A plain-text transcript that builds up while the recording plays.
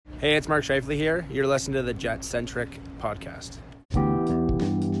Hey, it's Mark Scheifele here. You're listening to the Jet Centric podcast.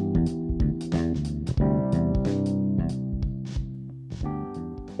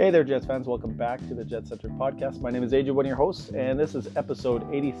 Hey there, Jets fans. Welcome back to the Jet Centric podcast. My name is AJ, one of your hosts, and this is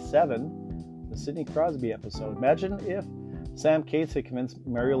episode 87, the Sidney Crosby episode. Imagine if Sam Katz had convinced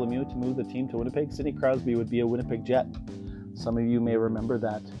Mario Lemieux to move the team to Winnipeg. Sidney Crosby would be a Winnipeg Jet. Some of you may remember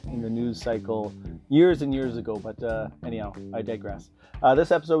that in the news cycle years and years ago, but anyhow, I digress.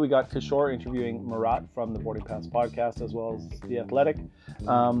 This episode, we got Kishore interviewing Murat from the Boarding Pass podcast, as well as The Athletic.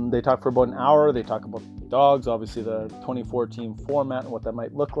 They talk for about an hour. They talk about the Dogs, obviously the 2014 format and what that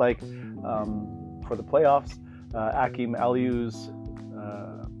might look like for the playoffs. Akim Aliu's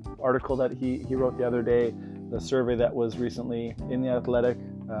article that he wrote the other day, the survey that was recently in The Athletic,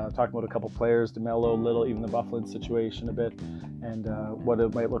 talking about a couple players, DeMello, Little, even the Byfuglien situation a bit, and what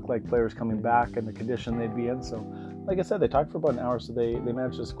it might look like players coming back and the condition they'd be in. So, like I said, they talked for about an hour, so they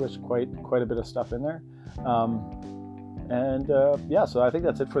managed to squish quite a bit of stuff in there. So I think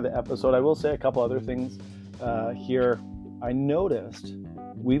that's it for the episode. I will say a couple other things here. I noticed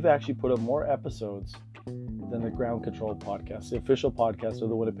we've actually put up more episodes than the Ground Control podcast, the official podcast of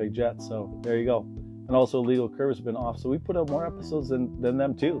the Winnipeg Jets. So there you go. And also Legal Curve has been off, so we put up more episodes than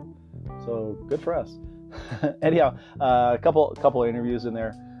them too. So good for us. Anyhow, a couple interviews in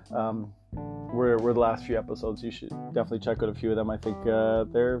there. Were the last few episodes. You should definitely check out a few of them. I think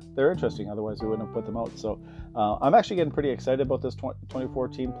they're interesting. Otherwise, we wouldn't have put them out. So I'm actually getting pretty excited about this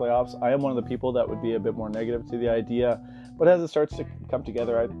 2014 playoffs. I am one of the people that would be a bit more negative to the idea, but as it starts to come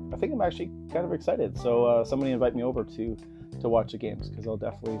together, I think I'm actually kind of excited. So somebody invite me over to watch the games, because I'll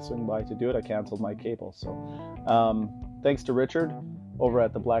definitely swing by to do it. I canceled my cable. So thanks to Richard over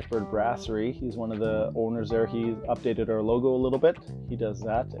at the Blackbird Brasserie. He's one of the owners there. He updated our logo a little bit. He does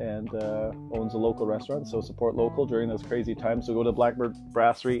that and owns a local restaurant. So support local during those crazy times. So go to Blackbird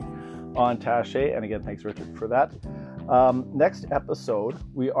Brasserie on Taché. And again, thanks Richard for that. Next episode,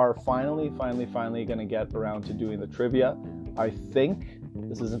 we are finally going to get around to doing the trivia. I think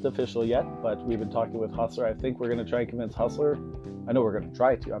this isn't official yet, but we've been talking with Hustler. I think we're going to try and convince Hustler. I know we're going to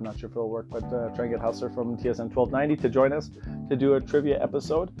try to. I'm not sure if it'll work, but try and get Hustler from TSN 1290 to join us to do a trivia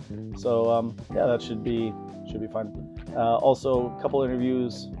episode. So that should be fun. Also, a couple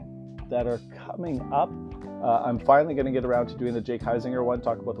interviews that are coming up. I'm finally going to get around to doing the Jake Heisinger one,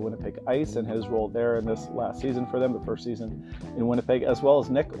 talk about the Winnipeg Ice and his role there in this last season for them, the first season in Winnipeg, as well as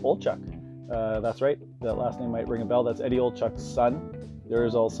Nick Olchuk. That's right. That last name might ring a bell. That's Eddie Olchuk's son. There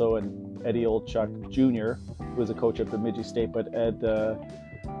is also an Eddie Olchuk Jr., who was a coach at Bemidji State, but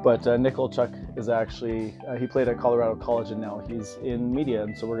Nick Olchuk is actually, he played at Colorado College and now he's in media,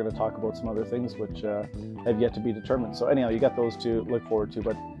 and so we're going to talk about some other things which have yet to be determined. So anyhow, you got those to look forward to,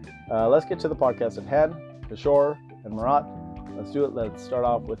 but let's get to the podcast at hand. Kishore and Murat, let's do it. Let's start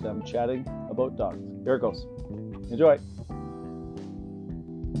off with them chatting about dogs. Here it goes. Enjoy.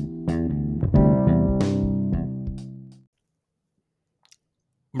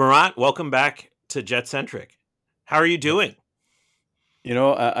 Murat, welcome back to Jet Centric. How are you doing? You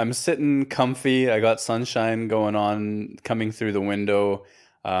know, I'm sitting comfy. I got sunshine going on, coming through the window.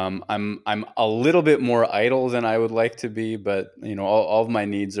 I'm a little bit more idle than I would like to be, but you know, all of my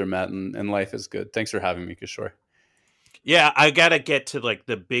needs are met, and life is good. Thanks for having me, Kishore. Yeah, I gotta get to like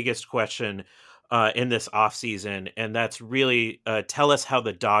the biggest question in this off season, and that's really tell us how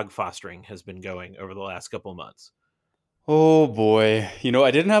the dog fostering has been going over the last couple months. Oh boy. You know,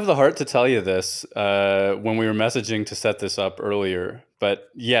 I didn't have the heart to tell you this when we were messaging to set this up earlier. But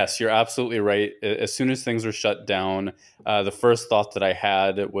yes, you're absolutely right. As soon as things were shut down, the first thought that I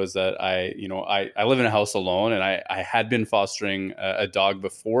had was that I live in a house alone, and I had been fostering a dog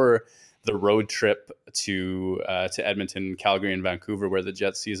before the road trip to Edmonton, Calgary, and Vancouver, where the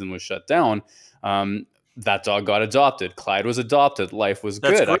Jets season was shut down. That dog got adopted. Clyde was adopted. Life was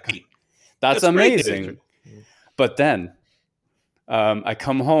good. That's amazing. Great. But then I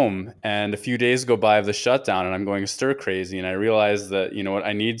come home and a few days go by of the shutdown and I'm going stir crazy. And I realize that, you know what,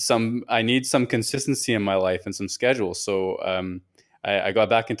 I need some consistency in my life and some schedule. So I got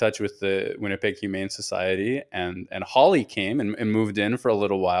back in touch with the Winnipeg Humane Society and Holly came and moved in for a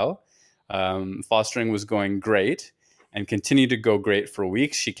little while. Fostering was going great and continued to go great for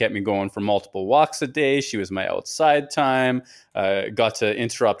weeks. She kept me going for multiple walks a day. She was my outside time. Got to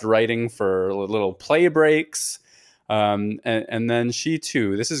interrupt writing for little play breaks. And then she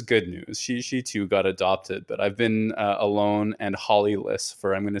too, this is good news. She too got adopted, but I've been alone and Hollyless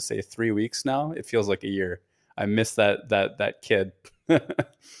for, I'm going to say 3 weeks now. It feels like a year. I miss that kid.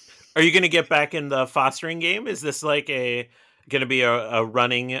 Are you going to get back in the fostering game? Is this like a going to be a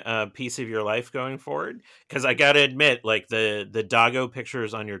running piece of your life going forward? Because I got to admit, like the doggo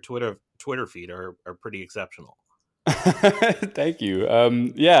pictures on your Twitter feed are pretty exceptional. Thank you.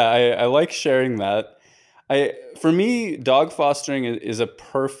 Yeah, I like sharing that. For me, dog fostering is a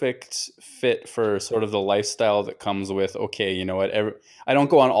perfect fit for sort of the lifestyle that comes with, okay, you know what, I don't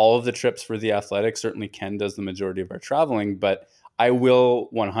go on all of the trips for the Athletic. Certainly Ken does the majority of our traveling, but I will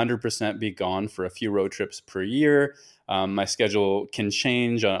 100% be gone for a few road trips per year. My schedule can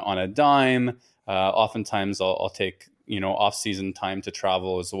change on a dime. Oftentimes I'll take, off-season time to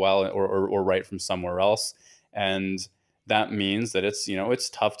travel as well, or write from somewhere else. And that means that it's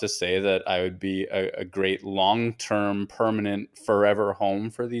tough to say that I would be a great long-term, permanent, forever home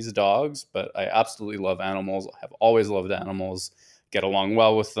for these dogs. But I absolutely love animals. I have always loved animals, get along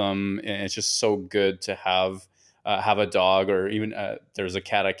well with them. And it's just so good to have a dog, or even there's a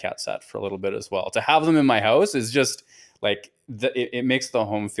cat I cat sat for a little bit as well. To have them in my house is just like, it makes the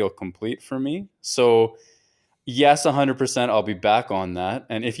home feel complete for me. So yes, 100%, I'll be back on that.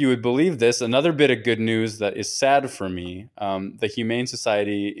 And if you would believe this, another bit of good news that is sad for me, the Humane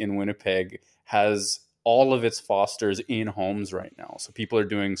Society in Winnipeg has all of its fosters in homes right now. So people are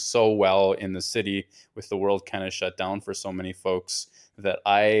doing so well in the city with the world kind of shut down for so many folks that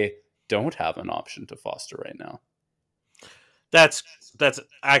I don't have an option to foster right now. That's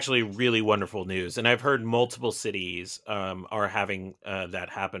actually really wonderful news, and I've heard multiple cities are having that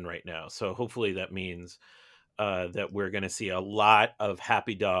happen right now. So hopefully that means that we're going to see a lot of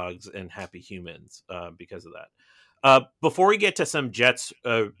happy dogs and happy humans because of that. Before we get to some Jets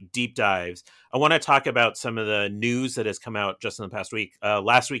deep dives, I want to talk about some of the news that has come out just in the past week.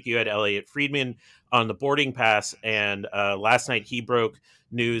 Last week, you had Elliot Friedman on the boarding pass, and last night he broke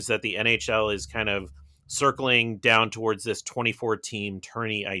news that the NHL is kind of circling down towards this 24-team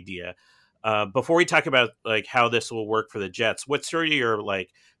tourney idea. Before we talk about like how this will work for the Jets, what's sort of your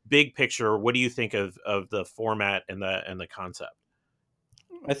like big picture? What do you think of the format and the concept?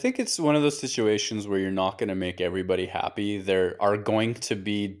 I think it's one of those situations where you're not going to make everybody happy. There are going to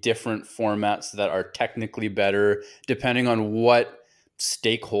be different formats that are technically better depending on what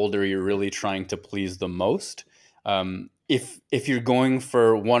stakeholder you're really trying to please the most. If you're going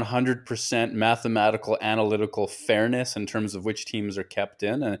for 100% mathematical, analytical fairness in terms of which teams are kept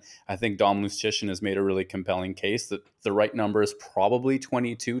in, and I think Dom Luszczyszyn has made a really compelling case that the right number is probably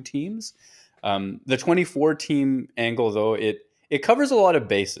 22 teams. The 24-team angle, though, it covers a lot of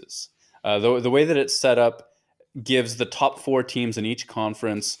bases. The way that it's set up gives the top 4 teams in each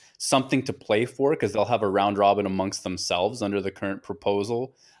conference something to play for, because they'll have a round robin amongst themselves under the current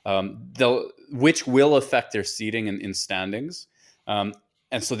proposal, which will affect their seeding in standings. And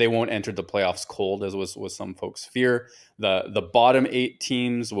so they won't enter the playoffs cold, as was some folks' fear. The bottom 8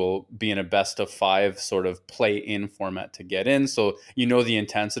 teams will be in a best of 5 sort of play-in format to get in. So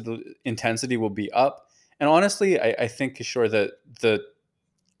the intensity will be up. And honestly, I think, sure, that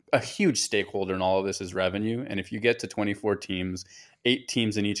a huge stakeholder in all of this is revenue. And if you get to 24 teams, 8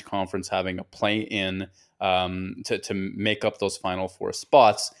 teams in each conference having a play-in to make up those final 4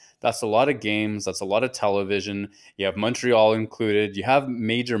 spots, that's a lot of games. That's a lot of television. You have Montreal included. You have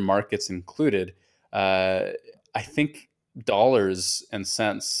major markets included. I think dollars and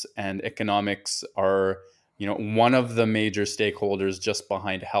cents and economics are, one of the major stakeholders just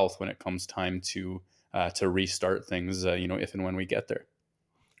behind health when it comes time to restart things, if and when we get there.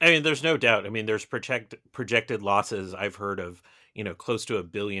 I mean, there's no doubt. I mean, there's projected losses. I've heard of, close to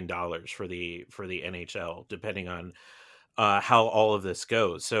 $1 billion for the NHL, depending on how all of this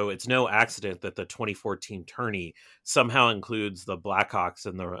goes. So it's no accident that the 2014 tourney somehow includes the Blackhawks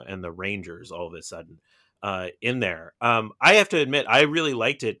and the Rangers all of a sudden in there. I have to admit, I really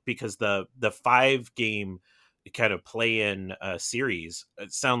liked it because the 5-game kind of play-in series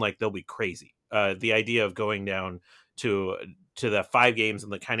sound like they'll be crazy. The idea of going down to the 5 games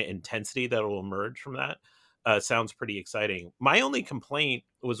and the kind of intensity that will emerge from that sounds pretty exciting. My only complaint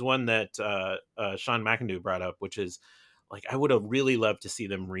was one that Sean McIndoe brought up, which is like, I would have really loved to see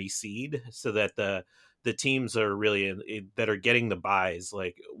them reseed so that the teams are really that are getting the buys,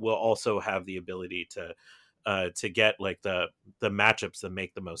 like, will also have the ability to get like the matchups that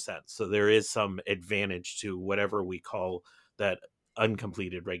make the most sense. So there is some advantage to whatever we call that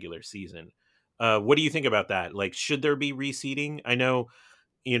uncompleted regular season. What do you think about that? Like, should there be reseeding? I know,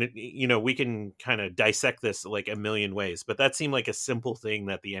 we can kind of dissect this like a million ways, but that seemed like a simple thing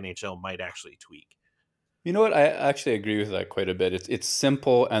that the NHL might actually tweak. You know what? I actually agree with that quite a bit. It's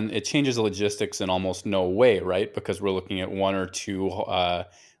simple, and it changes the logistics in almost no way, right? Because we're looking at 1 or 2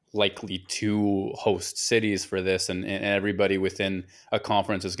 likely two host cities for this, and everybody within a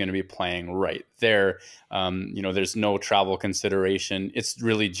conference is going to be playing right there. There's no travel consideration. It's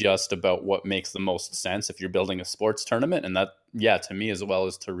really just about what makes the most sense if you're building a sports tournament, and that, yeah, to me, as well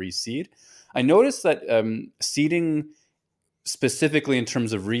as to reseed. I noticed that seeding, specifically in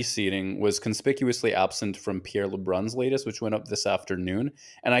terms of reseeding, was conspicuously absent from Pierre LeBrun's latest, which went up this afternoon,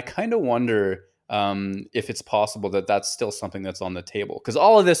 and I kind of wonder if it's possible that that's still something that's on the table, because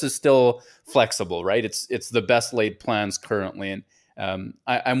all of this is still flexible, right? It's the best laid plans currently, and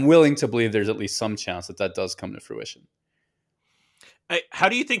I'm willing to believe there's at least some chance that that does come to fruition. How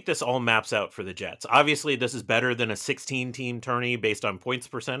do you think this all maps out for the Jets? Obviously, this is better than a 16-team tourney based on points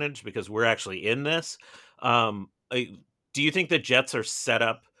percentage because we're actually in this. Do you think the Jets are set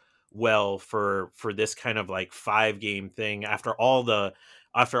up well for this kind of like 5-game thing after all the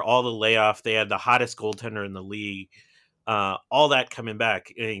layoff? They had the hottest goaltender in the league, all that coming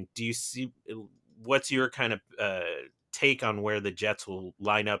back. Do you see, what's your kind of take on where the Jets will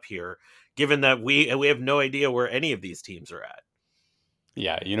line up here, given that we have no idea where any of these teams are at?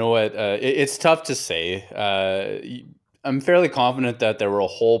 Yeah, you know what? It's tough to say. I'm fairly confident that there were a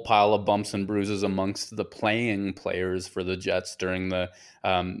whole pile of bumps and bruises amongst the playing players for the Jets during the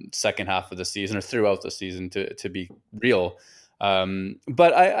second half of the season, or throughout the season, to be real.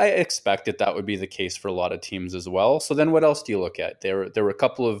 But I expect that would be the case for a lot of teams as well. So then what else do you look at? There were a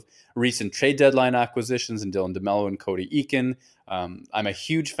couple of recent trade deadline acquisitions in Dylan DeMello and Cody Eakin. I'm a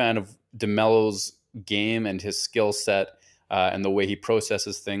huge fan of DeMello's game and his skill set and the way he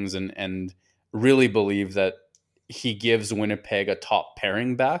processes things, and really believe that he gives Winnipeg a top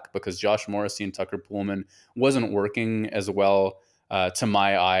pairing back, because Josh Morrissey and Tucker Poolman wasn't working as well to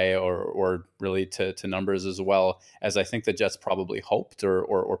my eye, or really to numbers as well as I think the Jets probably hoped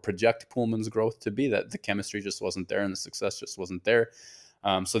or project Poolman's growth to be. That the chemistry just wasn't there and the success just wasn't there.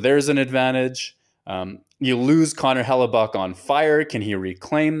 So there's an advantage. You lose Connor Hellebuck on fire. Can he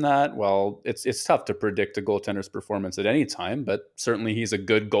reclaim that? Well, it's tough to predict a goaltender's performance at any time, but certainly he's a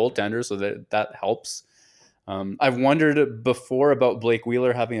good goaltender, so that helps. I've wondered before about Blake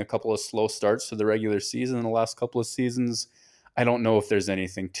Wheeler having a couple of slow starts to the regular season in the last couple of seasons. I don't know if there's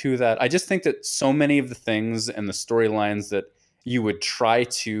anything to that. I just think that so many of the things and the storylines that you would try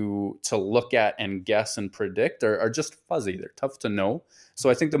to look at and guess and predict are just fuzzy. They're tough to know. So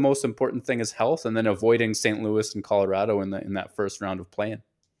I think the most important thing is health, and then avoiding St. Louis and Colorado in that first round of play-in.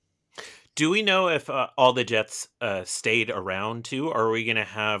 Do we know if all the Jets stayed around too, or are we going to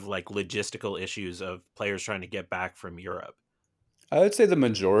have like logistical issues of players trying to get back from Europe? I would say the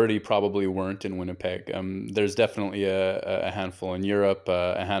majority probably weren't in Winnipeg. There's definitely a handful in Europe,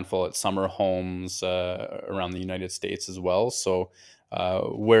 a handful at summer homes around the United States as well. So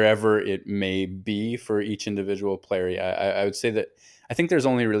wherever it may be for each individual player, I would say that I think there's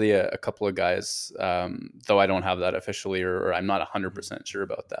only really a couple of guys, though I don't have that officially, or I'm not 100% sure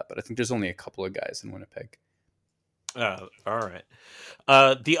about that, but I think there's only a couple of guys in Winnipeg. All right.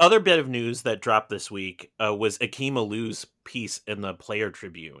 The other bit of news that dropped this week was Akeem Alou's piece in the Player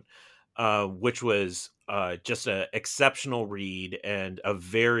Tribune, which was just an exceptional read and a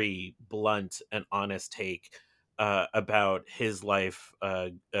very blunt and honest take about his life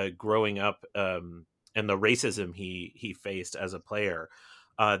growing up and the racism he faced as a player.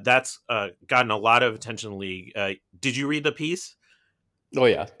 That's gotten a lot of attention in the league. Did you read the piece? Oh,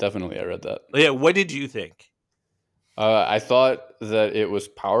 yeah, definitely. I read that. Yeah. What did you think? I thought that it was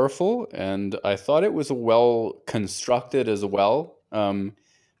powerful, and I thought it was well constructed as well,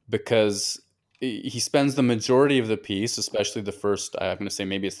 because he spends the majority of the piece, especially the first, I'm going to say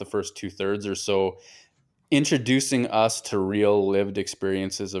maybe it's the first 2/3 or so, introducing us to real lived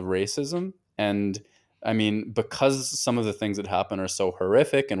experiences of racism. And I mean, because some of the things that happen are so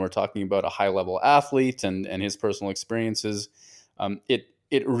horrific, and we're talking about a high-level athlete and his personal experiences,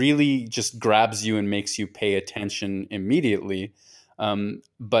 it really just grabs you and makes you pay attention immediately.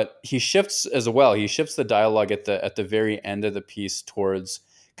 But he shifts as well. He shifts the dialogue at the very end of the piece towards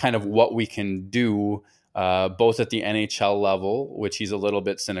kind of what we can do, both at the NHL level, which he's a little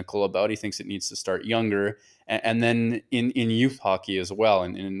bit cynical about. He thinks it needs to start younger, and then in youth hockey as well,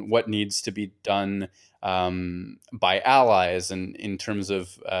 and what needs to be done by allies, and in terms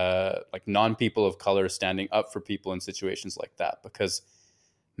of like non-people of color standing up for people in situations like that. Because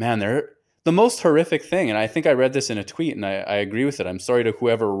man, they're the most horrific thing. And I think I read this in a tweet, and I agree with it. I'm sorry to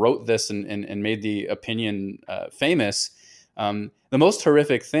whoever wrote this and made the opinion famous. The most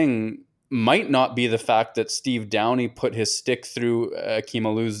horrific thing might not be the fact that Steve Downey put his stick through Akeem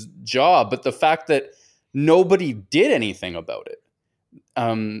Alou's jaw, but the fact that nobody did anything about it.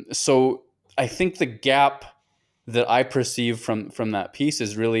 So I think the gap that I perceive from that piece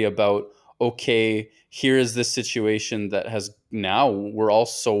is really about, okay, here is this situation that has now we're all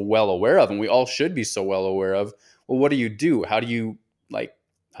so well aware of, and we all should be so well aware of. Well, what do you do? How do you like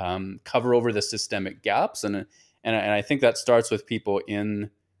cover over the systemic gaps? And I think that starts with people in,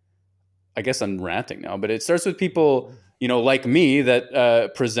 I guess I'm ranting now, but it starts with people, like me,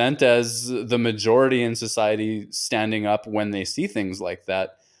 that present as the majority in society, standing up when they see things like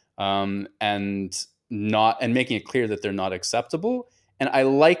that, and making it clear that they're not acceptable. And I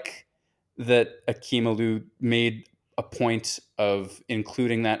like that Akim Aliu made a point of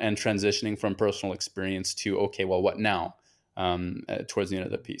including that and transitioning from personal experience to, okay, well, what now? Towards the end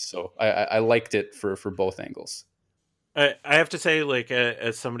of the piece. So I liked it for both angles. I have to say, like,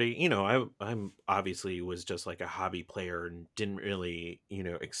 as somebody, I'm obviously was just like a hobby player and didn't really,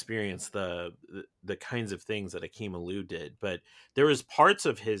 experience the kinds of things that Akim Aliu did. But there was parts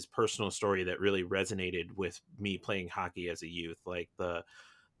of his personal story that really resonated with me playing hockey as a youth, like the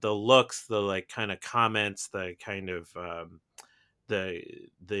looks, the like kind of comments, the kind of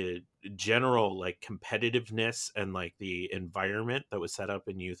the general like competitiveness and like the environment that was set up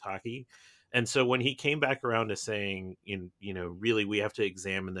in youth hockey. And so when he came back around to saying, really, we have to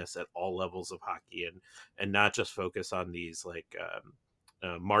examine this at all levels of hockey and not just focus on these like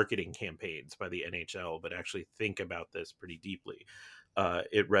marketing campaigns by the NHL, but actually think about this pretty deeply.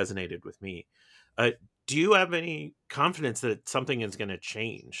 It resonated with me. Do you have any confidence that something is going to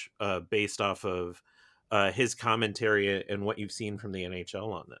change based off of his commentary and what you've seen from the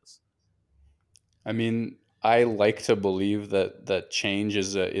NHL on this? I mean, I like to believe that change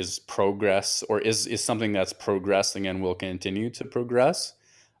is progress, or is something that's progressing and will continue to progress.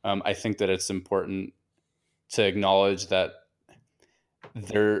 I think that it's important to acknowledge that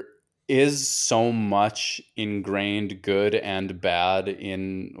there is so much ingrained good and bad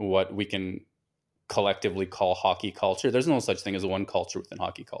in what we can collectively call hockey culture. There's no such thing as one culture within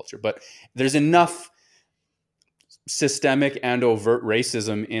hockey culture, but there's enough systemic and overt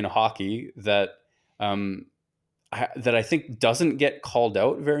racism in hockey that I think doesn't get called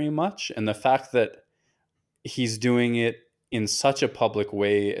out very much. And the fact that he's doing it in such a public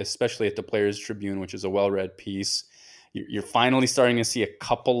way, especially at the Players Tribune, which is a well-read piece, you're finally starting to see a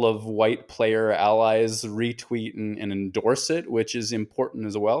couple of white player allies retweet and endorse it, which is important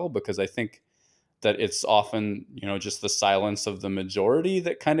as well, because I think that it's often, just the silence of the majority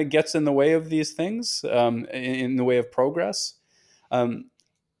that kind of gets in the way of these things, in the way of progress.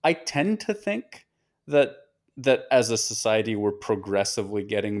 I tend to think that as a society, we're progressively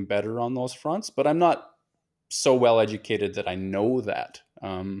getting better on those fronts, but I'm not so well educated that I know that.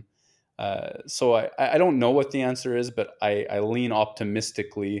 So I don't know what the answer is, but I lean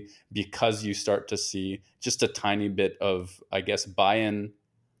optimistically, because you start to see just a tiny bit of, I guess, buy-in.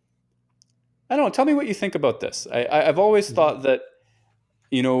 I don't know. Tell me what you think about this. I've always thought that,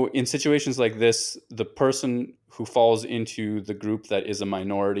 in situations like this, the person who falls into the group that is a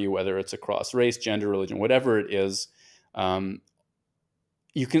minority, whether it's across race, gender, religion, whatever it is,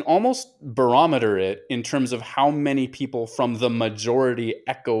 you can almost barometer it in terms of how many people from the majority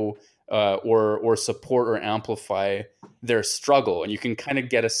echo or support or amplify their struggle. And you can kind of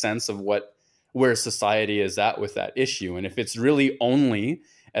get a sense of where society is at with that issue. And if it's really only,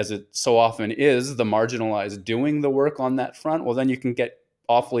 as it so often is, the marginalized doing the work on that front, well, then you can get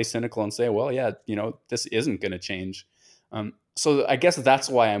awfully cynical and say, well, yeah, this isn't going to change. So I guess that's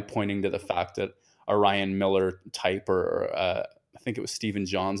why I'm pointing to the fact that a Ryan Miller type, or I think it was Stephen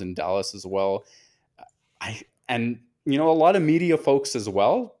Johns in Dallas as well. A lot of media folks as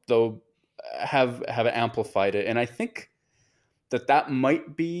well, though, have amplified it. And I think that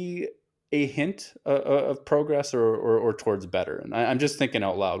might be a hint of progress or towards better. And I'm just thinking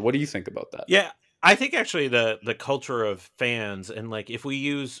out loud. What do you think about that? Yeah, I think actually the culture of fans, and like if we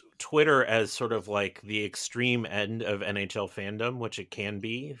use Twitter as sort of like the extreme end of NHL fandom, which it can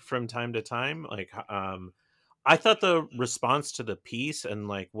be from time to time, like I thought the response to the piece and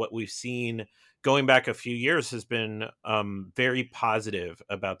like what we've seen going back a few years has been very positive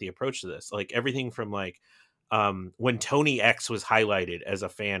about the approach to this. Like everything from like when Tony X was highlighted as a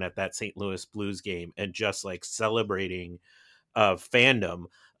fan at that St. Louis Blues game and just like celebrating fandom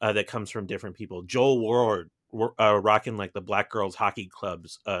that comes from different people. Joel Ward rocking like the Black Girls Hockey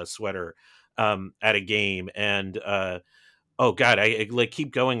Club's sweater at a game. And oh God, I like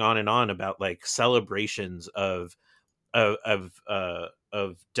keep going on and on about like celebrations of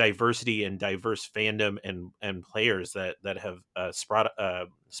diversity and diverse fandom and players that have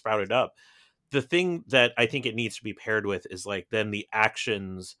sprouted up. The thing that I think it needs to be paired with is like then the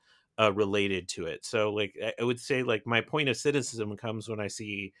actions related to it. So like I would say like my point of cynicism comes when I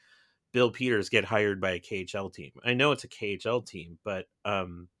see Bill Peters get hired by a KHL team. I know it's a KHL team, but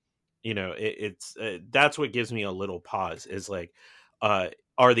it's that's what gives me a little pause. Is like,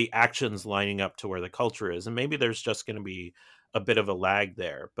 are the actions lining up to where the culture is? And maybe there's just going to be a bit of a lag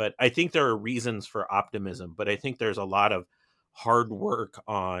there. But I think there are reasons for optimism. But I think there's a lot of hard work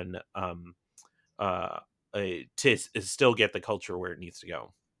on to still get the culture where it needs to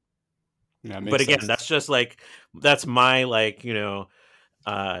go. Yeah, makes But again, sense. that's just like, that's my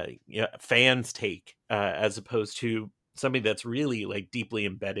fans take, as opposed to something that's really like deeply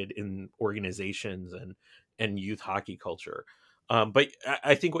embedded in organizations and youth hockey culture. But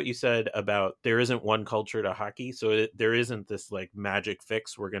I think what you said about there isn't one culture to hockey, so there isn't this like magic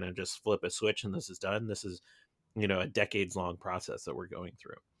fix. We're going to just flip a switch and this is done. This is, a decades long process that we're going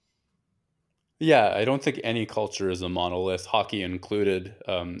through. Yeah, I don't think any culture is a monolith, hockey included,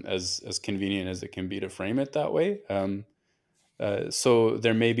 as convenient as it can be to frame it that way. So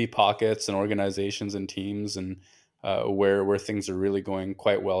there may be pockets and organizations and teams and where things are really going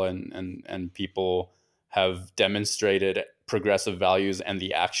quite well, and people have demonstrated progressive values and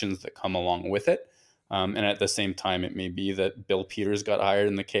the actions that come along with it. And at the same time, it may be that Bill Peters got hired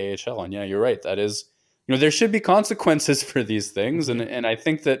in the KHL, and yeah, you're right. That is, there should be consequences for these things, and I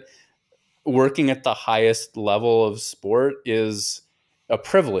think that working at the highest level of sport is a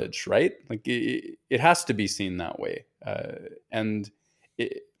privilege, right? Like it has to be seen that way. And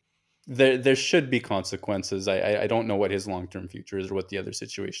there should be consequences. I don't know what his long-term future is or what the other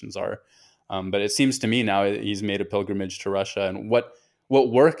situations are. But it seems to me now he's made a pilgrimage to Russia, and what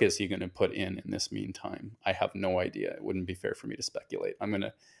work is he going to put in this meantime? I have no idea. It wouldn't be fair for me to speculate. I'm going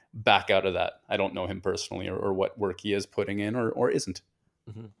to back out of that. I don't know him personally or what work he is putting in or isn't.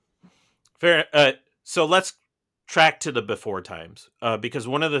 Mm-hmm. Fair. So let's track to the before times, because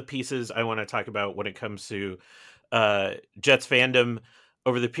one of the pieces I want to talk about when it comes to Jets fandom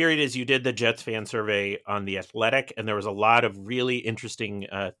over the period is you did the Jets fan survey on The Athletic, and there was a lot of really interesting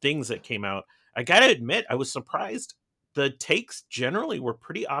things that came out. I got to admit, I was surprised. The takes generally were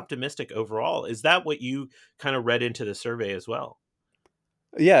pretty optimistic overall. Is that what you kind of read into the survey as well?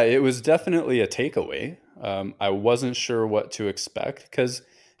 Yeah, it was definitely a takeaway. I wasn't sure what to expect because,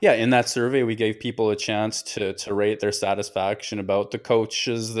 yeah, in that survey, we gave people a chance to rate their satisfaction about the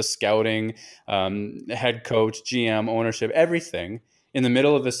coaches, the scouting, head coach, GM, ownership, everything in the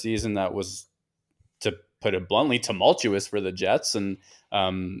middle of a season that was, to put it bluntly, tumultuous for the Jets. And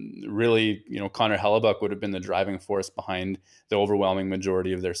really, Connor Hellebuck would have been the driving force behind the overwhelming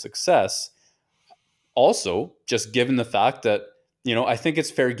majority of their success. Also, just given the fact that, I think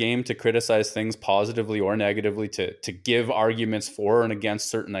it's fair game to criticize things positively or negatively, to give arguments for and against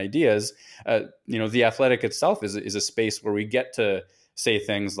certain ideas. The Athletic itself is a space where we get to say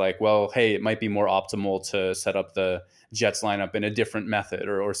things like, well, hey, it might be more optimal to set up the Jets lineup in a different method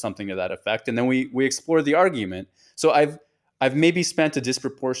or something to that effect. And then we explore the argument. So I've maybe spent a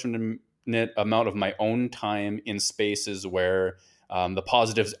disproportionate amount of my own time in spaces where the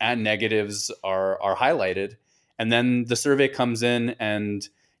positives and negatives are highlighted. And then the survey comes in and,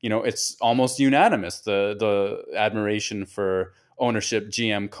 it's almost unanimous, the admiration for ownership,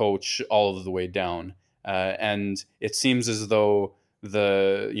 GM, coach, all of the way down. And it seems as though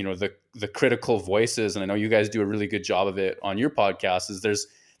the critical voices, and I know you guys do a really good job of it on your podcast, is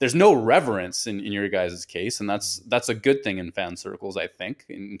there's no reverence in your guys' case. And that's a good thing in fan circles, I think,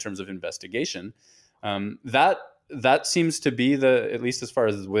 in terms of investigation. That seems to be at least as far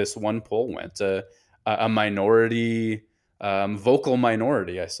as this one poll went, a minority, vocal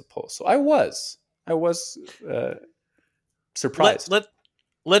minority, I suppose. So I was surprised.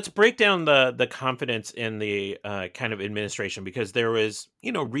 Let's break down the confidence in the kind of administration, because there was,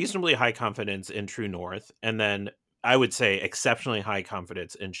 reasonably high confidence in True North, and then I would say exceptionally high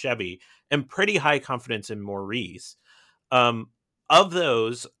confidence in Chevy, and pretty high confidence in Maurice. Of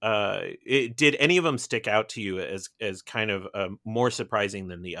those, did any of them stick out to you as kind of more surprising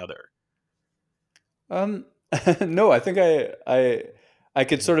than the other? No, I think I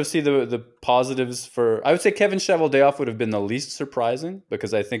could sort of see the positives for, I would say Kevin Cheveldayoff would have been the least surprising,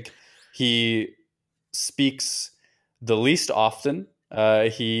 because I think he speaks the least often.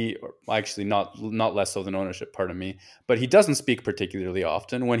 He actually not less so than ownership, pardon me, but he doesn't speak particularly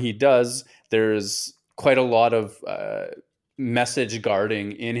often. When he does, there's quite a lot of message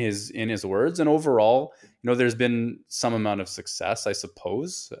guarding in his words, and overall, there's been some amount of success, I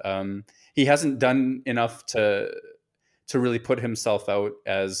suppose. He hasn't done enough to really put himself out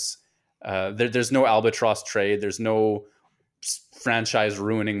as there's no albatross trade. There's no franchise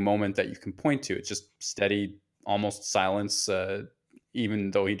ruining moment that you can point to. It's just steady, almost silence,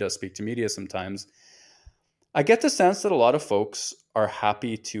 even though he does speak to media sometimes. I get the sense that a lot of folks are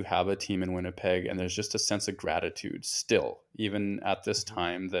happy to have a team in Winnipeg, and there's just a sense of gratitude still, even at this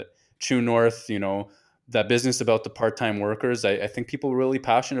time, that True North, that business about the part-time workers, I think people are really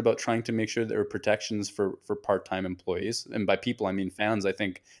passionate about trying to make sure there are protections for part-time employees. And by people, I mean fans. I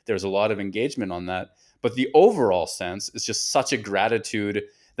think there's a lot of engagement on that. But the overall sense is just such a gratitude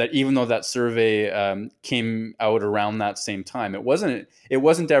that even though that survey came out around that same time, it wasn't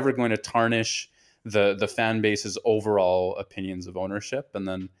ever going to tarnish the fan base's overall opinions of ownership. And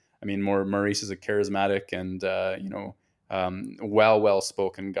then, I mean, Maurice is a charismatic and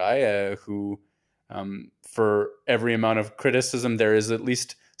well-spoken guy who, for every amount of criticism, there is at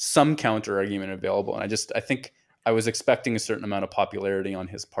least some counter argument available. And I think I was expecting a certain amount of popularity on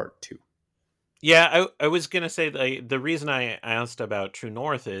his part too. Yeah, I was gonna say the reason I asked about True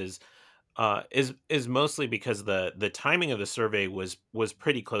North is mostly because the timing of the survey was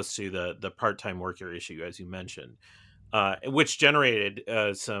pretty close to the part-time worker issue, as you mentioned, which generated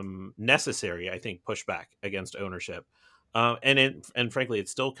some necessary, I think, pushback against ownership. And frankly,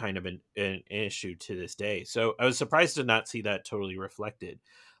 it's still kind of an issue to this day. So I was surprised to not see that totally reflected.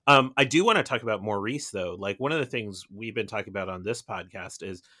 I do want to talk about Maurice, though. Like, one of the things we've been talking about on this podcast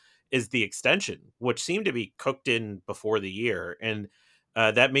is the extension, which seemed to be cooked in before the year. And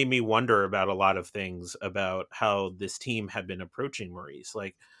that made me wonder about a lot of things about how this team had been approaching Maurice.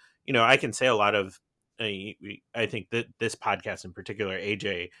 Like, I can say a lot of, I think that this podcast in particular,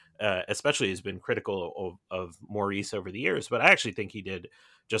 AJ, especially, has been critical of Maurice over the years, but I actually think he did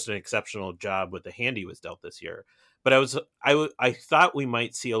just an exceptional job with the hand he was dealt this year. But I thought we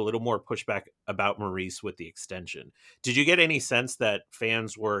might see a little more pushback about Maurice with the extension. Did you get any sense that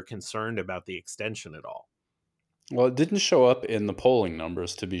fans were concerned about the extension at all? Well, it didn't show up in the polling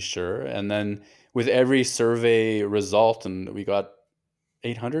numbers, to be sure. And then with every survey result, and we got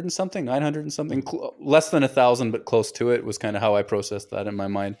 800 and something, 900 and something, less than 1,000, but close to it, was kind of how I processed that in my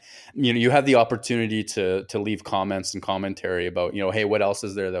mind. You have the opportunity to leave comments and commentary about, hey, what else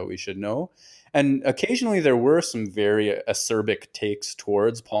is there that we should know? And occasionally there were some very acerbic takes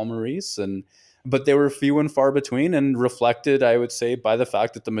towards Paul Maurice, but they were few and far between, and reflected, I would say, by the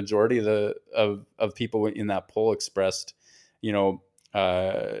fact that the majority of people in that poll expressed,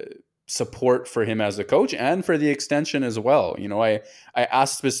 support for him as a coach and for the extension as well. I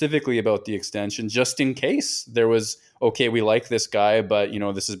asked specifically about the extension just in case there was, okay, we like this guy, but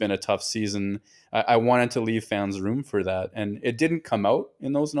this has been a tough season. I wanted to leave fans room for that, and it didn't come out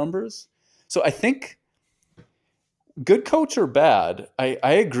in those numbers. So I think, good coach or bad, I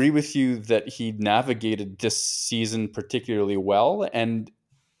agree with you that he navigated this season particularly well, and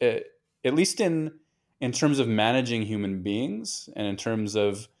at least in terms of managing human beings and in terms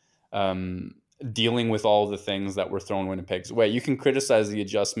of dealing with all the things that were thrown Winnipeg's way. You can criticize the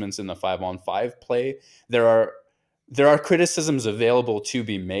adjustments in the 5-on-5 play. There are criticisms available to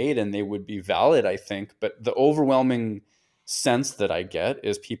be made, and they would be valid, I think. But the overwhelming sense that I get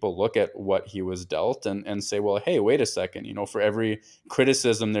is people look at what he was dealt and say, well, hey, wait a second, for every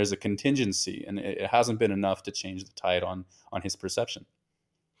criticism, there's a contingency, and it hasn't been enough to change the tide on his perception.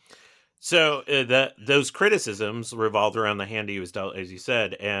 So those criticisms revolved around the hand he was dealt, as you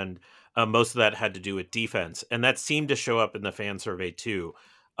said, and most of that had to do with defense, and that seemed to show up in the fan survey too.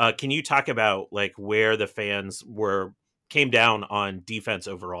 Can you talk about like where the fans came down on defense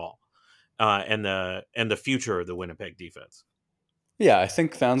overall, and the future of the Winnipeg defense? Yeah, I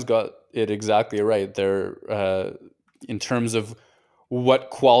think fans got it exactly right. They're in terms of what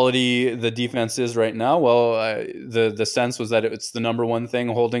quality the defense is right now. Well, the sense was that it's the number one thing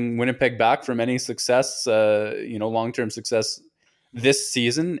holding Winnipeg back from any success, long-term success this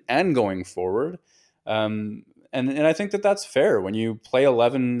season and going forward. And I think that that's fair. When you play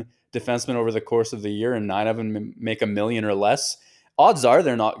 11 defensemen over the course of the year and 9 of them make $1 million or less, odds are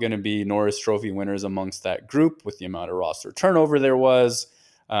they're not going to be Norris Trophy winners amongst that group with the amount of roster turnover there was.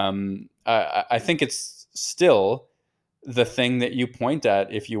 I think it's still the thing that you point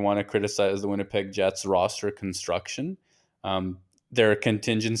at if you want to criticize the Winnipeg Jets roster construction. There are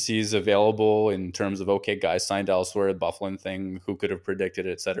contingencies available in terms of, okay, guys signed elsewhere, the Bufflin thing, who could have predicted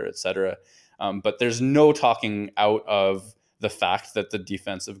it, et cetera, et cetera. But there's no talking out of the fact that the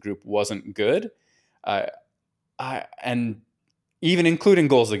defensive group wasn't good. And even including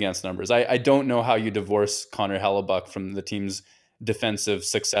goals against numbers, I don't know how you divorce Connor Hellebuck from the team's defensive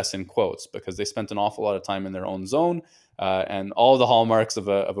success in quotes, because they spent an awful lot of time in their own zone. And all the hallmarks of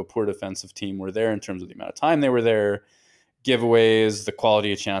a poor defensive team were there in terms of the amount of time they were there, giveaways, the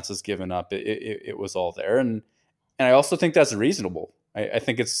quality of chances given up. It was all there. And I also think that's reasonable. I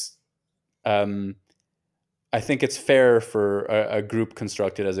think it's I think it's fair for a group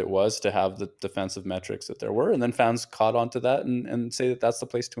constructed as it was to have the defensive metrics that there were, and then fans caught onto that and say that that's the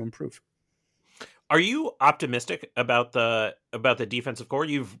place to improve. Are you optimistic about the defensive core?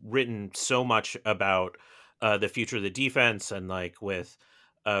 You've written so much about the future of the defense and like with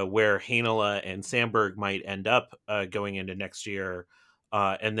where Heinola and Sandberg might end up going into next year.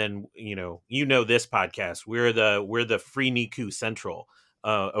 And then this podcast, we're the Free Niku Central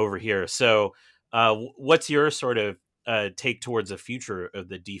over here. So what's your sort of take towards the future of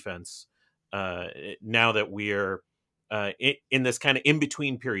the defense now that we're in this kind of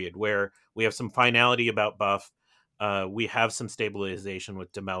in-between period where we have some finality about Buff, we have some stabilization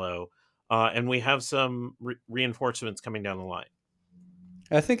with DeMello, and we have some reinforcements coming down the line?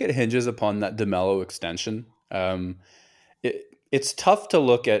 I think it hinges upon that DeMello extension. It's tough to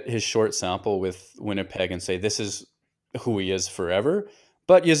look at his short sample with Winnipeg and say this is who he is forever.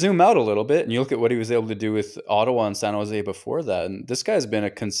 But you zoom out a little bit and you look at what he was able to do with Ottawa and San Jose before that. And this guy's been a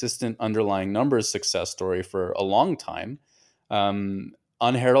consistent underlying numbers success story for a long time,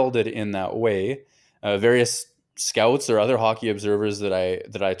 unheralded in that way. Various scouts or other hockey observers that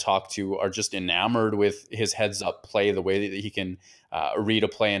I talk to are just enamored with his heads up play, the way that he can read a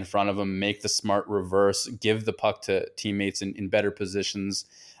play in front of him, make the smart reverse, give the puck to teammates in better positions,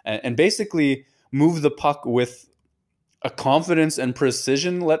 and basically move the puck with a confidence and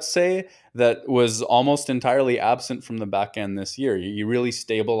precision, let's say, that was almost entirely absent from the back end this year. He really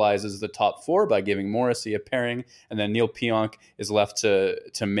stabilizes the top four by giving Morrissey a pairing, and then Neil Pionk is left to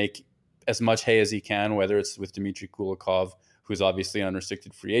make as much hay as he can, whether it's with Dmitry Kulikov, who's obviously an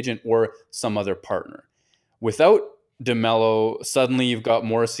unrestricted free agent, or some other partner. Without DeMello, suddenly you've got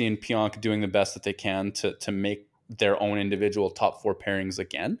Morrissey and Pionk doing the best that they can to make their own individual top four pairings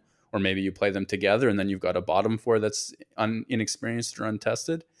again. Or maybe you play them together and then you've got a bottom four that's inexperienced or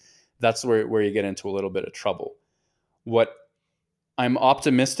untested. That's where you get into a little bit of trouble. What I'm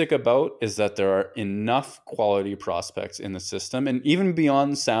optimistic about is that there are enough quality prospects in the system, and even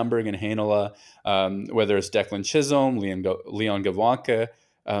beyond Sandberg and Heinola, whether it's Declan Chisholm, Leon Gawanka,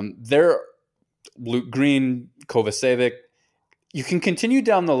 Luke Green, Kovacevic, you can continue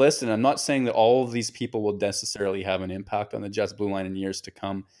down the list, and I'm not saying that all of these people will necessarily have an impact on the Jets' blue line in years to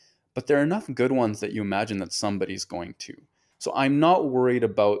come, but there are enough good ones that you imagine that somebody's going to. So I'm not worried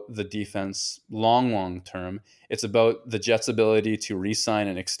about the defense long term. It's about the Jets' ability to re-sign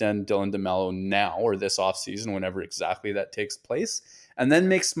and extend Dylan DeMello now or this offseason, whenever exactly that takes place, and then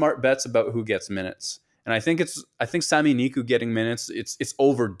make smart bets about who gets minutes. And I think Sami Niku getting minutes, it's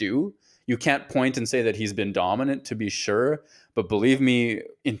overdue. You can't point and say that he's been dominant, to be sure, but believe me,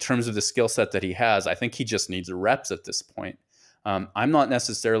 in terms of the skill set that he has, I think he just needs reps at this point. I'm not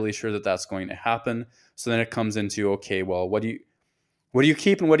necessarily sure that that's going to happen. So then it comes into, okay, well, what do you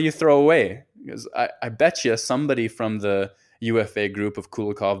keep and what do you throw away? Because I bet you somebody from the UFA group of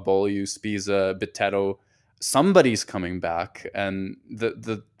Kulikov, Beaulieu, Spiza, Bitetto, somebody's coming back. And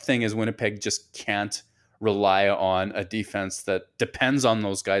the thing is, Winnipeg just can't rely on a defense that depends on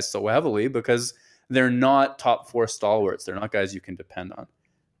those guys so heavily because they're not top four stalwarts. They're not guys you can depend on.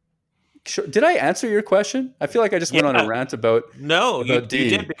 Sure. Did I answer your question? I feel like I just went on a rant about you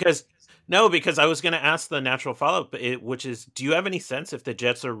did because I was going to ask the natural follow-up, which is, do you have any sense if the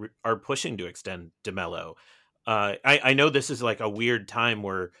Jets are pushing to extend DeMello? I know this is like a weird time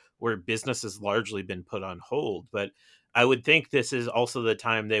where business has largely been put on hold, but I would think this is also the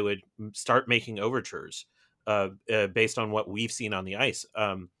time they would start making overtures based on what we've seen on the ice.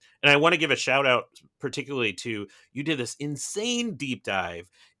 And I want to give a shout out particularly to, you did this insane deep dive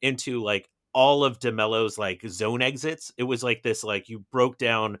into like all of DeMello's like zone exits. It was like this, like you broke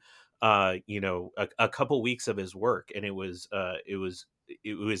down, a couple weeks of his work, and it was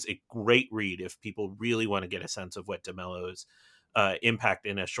a great read if people really want to get a sense of what DeMello's impact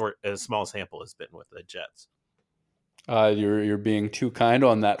in a small sample has been with the Jets. You're being too kind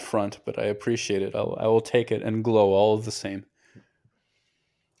on that front, but I appreciate it. I will take it and glow all of the same.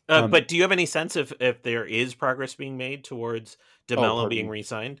 But do you have any sense if there is progress being made towards DeMello being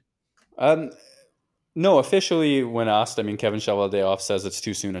re-signed? No, officially when asked, I mean, Kevin Cheveldayoff says it's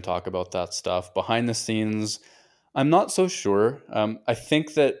too soon to talk about that stuff. Behind the scenes, I'm not so sure. I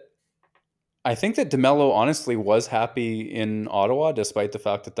think that DeMello honestly was happy in Ottawa, despite the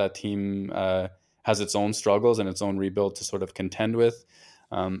fact that team has its own struggles and its own rebuild to sort of contend with.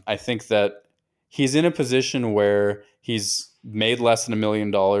 I think that he's in a position where he's made less than $1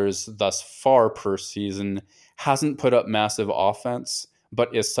 million thus far per season, hasn't put up massive offense,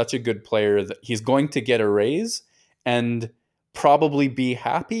 but is such a good player that he's going to get a raise and probably be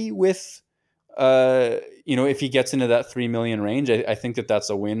happy with if he gets into that 3 million range, I think that's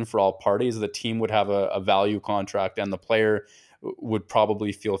a win for all parties. The team would have a value contract, and the player would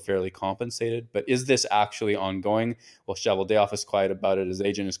probably feel fairly compensated. But is this actually ongoing? Well, Cheveldayoff is quiet about it. His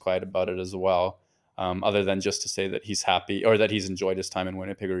agent is quiet about it as well. Other than just to say that he's happy, or that he's enjoyed his time in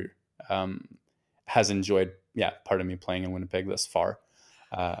Winnipeg, or has enjoyed, playing in Winnipeg thus far.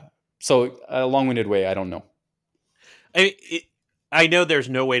 So a long-winded way, I don't know. I know there's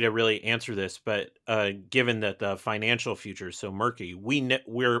no way to really answer this, but given that the financial future is so murky,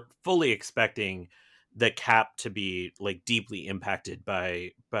 we're fully expecting the cap to be like deeply impacted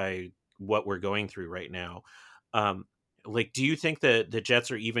by what we're going through right now. Do you think that the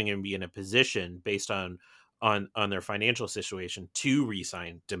Jets are even going to be in a position based on their financial situation to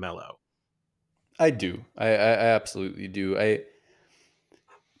re-sign DeMello? I do. I absolutely do.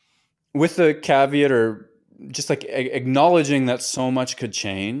 With the caveat, or just like acknowledging that so much could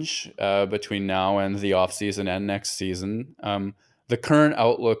change between now and the offseason and next season. The current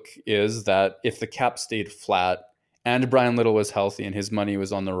outlook is that if the cap stayed flat and Brian Little was healthy and his money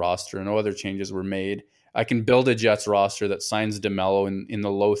was on the roster and no other changes were made, I can build a Jets roster that signs DeMello in the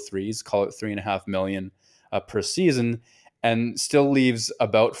low threes, call it $3.5 million per season, and still leaves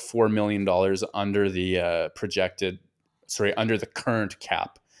about $4 million under the under the current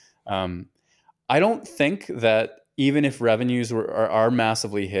cap. I don't think that even if revenues are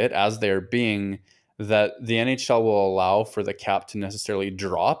massively hit, as they're being, that the NHL will allow for the cap to necessarily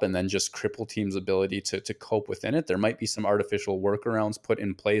drop and then just cripple teams' ability to cope within it. There might be some artificial workarounds put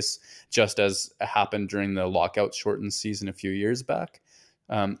in place, just as happened during the lockout shortened season a few years back.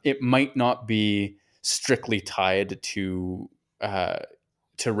 It might not be strictly tied to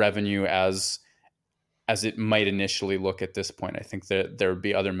revenue as it might initially look at this point. I think that there would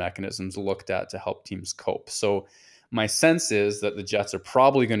be other mechanisms looked at to help teams cope. So my sense is that the Jets are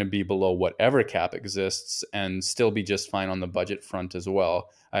probably going to be below whatever cap exists and still be just fine on the budget front as well.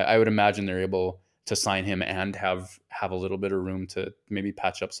 I would imagine they're able to sign him and have a little bit of room to maybe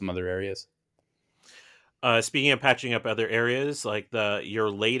patch up some other areas. Speaking of patching up other areas, like your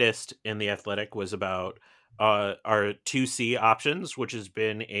latest in The Athletic was about our 2C options, which has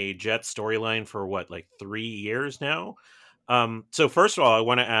been a Jet storyline for 3 years now. So first of all, I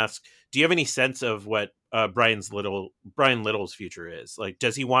want to ask, do you have any sense of what Brian Little's future is? Like,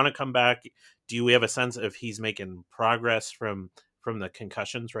 does he want to come back? Do we have a sense if he's making progress from the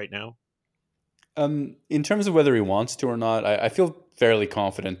concussions right now? In terms of whether he wants to or not, I feel fairly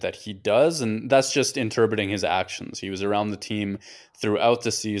confident that he does, and that's just interpreting his actions. He was around the team throughout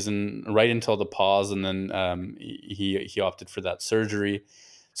the season, right until the pause, and then he opted for that surgery.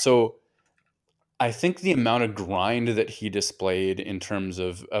 So I think the amount of grind that he displayed in terms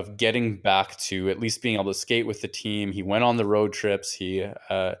of getting back to at least being able to skate with the team, he went on the road trips, he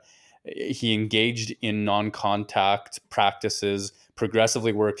engaged in non-contact practices,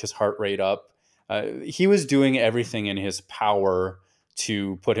 progressively worked his heart rate up. He was doing everything in his power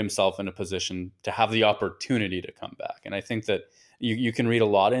to put himself in a position to have the opportunity to come back. And I think that you can read a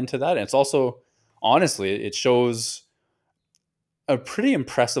lot into that. And it's also, honestly, it shows a pretty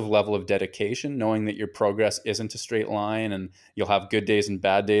impressive level of dedication, knowing that your progress isn't a straight line and you'll have good days and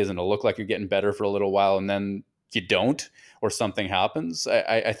bad days and it'll look like you're getting better for a little while and then you don't, or something happens.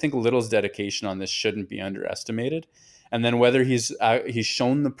 I think Little's dedication on this shouldn't be underestimated. And then whether he's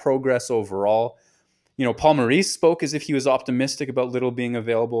shown the progress overall, Paul Maurice spoke as if he was optimistic about Little being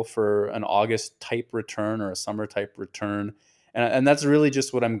available for an August type return or a summer type return. And that's really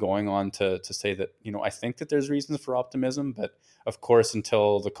just what I'm going on to say that, I think that there's reasons for optimism, but of course,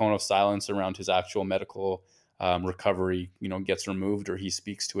 until the cone of silence around his actual medical recovery, gets removed or he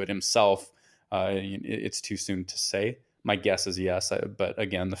speaks to it himself, it's too soon to say. My guess is yes, but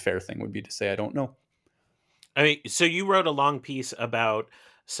again, the fair thing would be to say I don't know. I mean, so you wrote a long piece about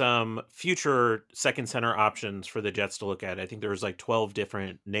some future second center options for the Jets to look at. I think there was 12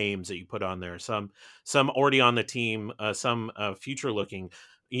 different names that you put on there. Some already on the team, some future looking.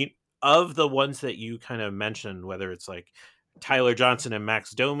 Of the ones that you kind of mentioned, whether it's Tyler Johnson and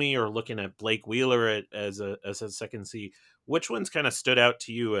Max Domi, or looking at Blake Wheeler as a second C, which ones kind of stood out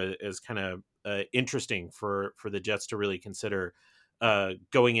to you as kind of interesting for the Jets to really consider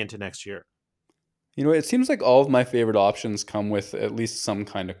going into next year? It seems like all of my favorite options come with at least some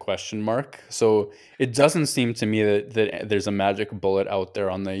kind of question mark. So it doesn't seem to me that there's a magic bullet out there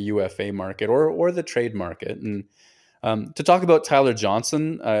on the UFA market or the trade market. And to talk about Tyler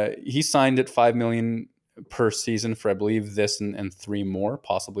Johnson, he signed at $5 million per season for, I believe, this and 3 more,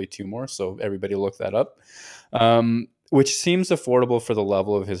 possibly 2 more. So everybody look that up, which seems affordable for the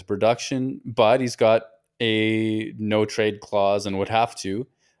level of his production. But he's got a no trade clause and would have to.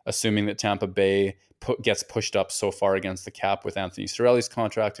 assuming that Tampa Bay gets pushed up so far against the cap with Anthony Cirelli's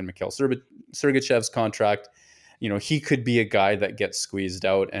contract and Mikhail Sergachev's contract, he could be a guy that gets squeezed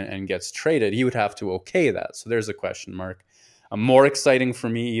out and gets traded. He would have to okay that. So there's a question mark. More exciting for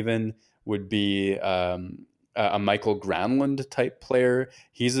me even would be a Michael Granlund type player.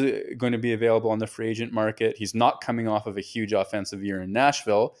 He's going to be available on the free agent market. He's not coming off of a huge offensive year in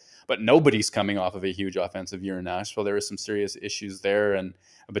Nashville, but nobody's coming off of a huge offensive year in Nashville. There were some serious issues there. And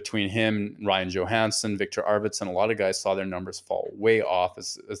between him, Ryan Johansson, Victor Arvidsson, a lot of guys saw their numbers fall way off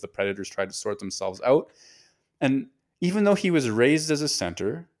as the Predators tried to sort themselves out. And even though he was raised as a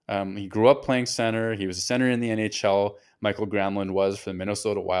center, he grew up playing center. He was a center in the NHL. Michael Granlund was for the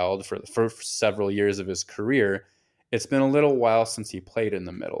Minnesota Wild for the first several years of his career. It's been a little while since he played in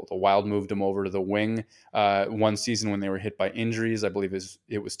the middle. The Wild moved him over to the wing one season when they were hit by injuries. I believe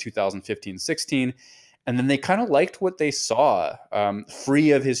it was 2015-16. And then they kind of liked what they saw.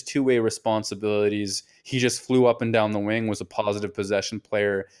 Free of his two-way responsibilities, he just flew up and down the wing, was a positive possession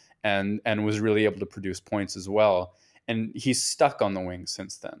player, and was really able to produce points as well. And he's stuck on the wing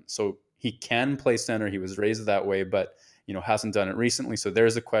since then. So he can play center. He was raised that way, but hasn't done it recently. So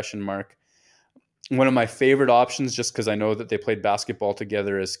there's a question mark. One of my favorite options, just because I know that they played basketball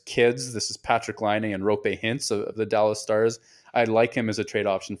together as kids, this is Patrick Laine and Roope Hintz of the Dallas Stars. I'd like him as a trade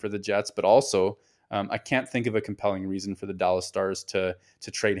option for the Jets, but also I can't think of a compelling reason for the Dallas Stars to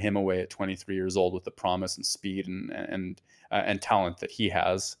trade him away at 23 years old with the promise and speed and talent that he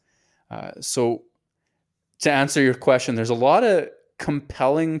has. So to answer your question, there's a lot of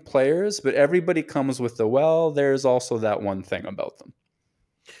compelling players, but everybody comes with there's also that one thing about them.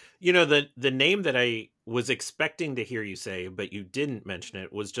 The name that I was expecting to hear you say, but you didn't mention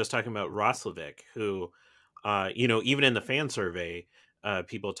it, was just talking about Roslovic, who, even in the fan survey,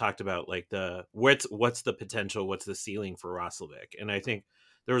 people talked about like what's the potential, what's the ceiling for Roslovic. And I think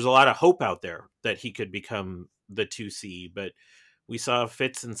there was a lot of hope out there that he could become the 2C, but we saw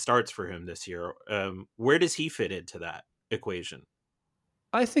fits and starts for him this year. Where does he fit into that equation?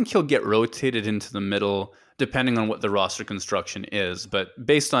 I think he'll get rotated into the middle depending on what the roster construction is. But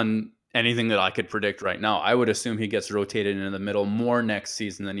based on anything that I could predict right now, I would assume he gets rotated into the middle more next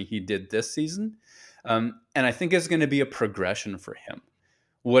season than he did this season. And I think it's going to be a progression for him.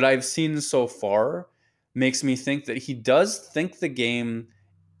 What I've seen so far makes me think that he does think the game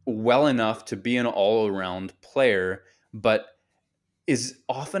well enough to be an all-around player, but is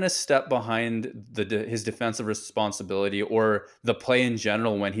often a step behind his defensive responsibility or the play in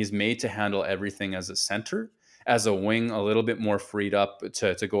general when he's made to handle everything as a center. As a wing, a little bit more freed up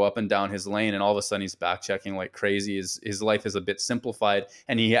to go up and down his lane, and all of a sudden he's back checking like crazy. His life is a bit simplified,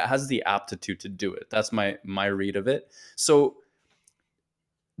 and he has the aptitude to do it. That's my read of it. So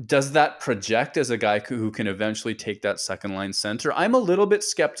does that project as a guy who can eventually take that second line center? I'm a little bit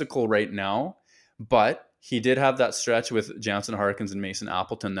skeptical right now, but he did have that stretch with Jansen Harkins and Mason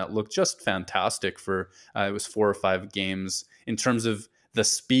Appleton that looked just fantastic for, it was 4 or 5 games in terms of the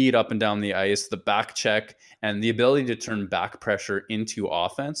speed up and down the ice, the back check, and the ability to turn back pressure into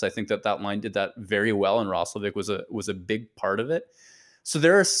offense. I think that line did that very well, and Roslovic was a big part of it. So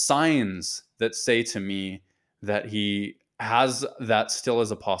there are signs that say to me that he has that still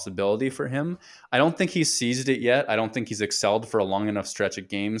as a possibility for him. I don't think he's seized it yet. I don't think he's excelled for a long enough stretch of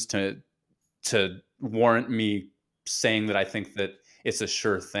games to warrant me saying that I think that it's a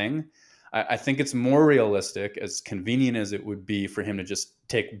sure thing. I think it's more realistic, as convenient as it would be for him to just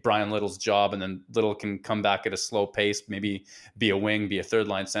take Brian Little's job, and then Little can come back at a slow pace, maybe be a wing, be a third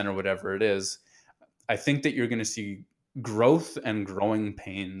line center, whatever it is. I think that you're going to see growth and growing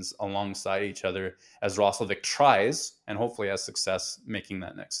pains alongside each other as Roslovic tries and hopefully has success making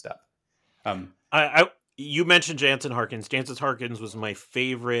that next step. You mentioned Jansen Harkins. Jansen Harkins was my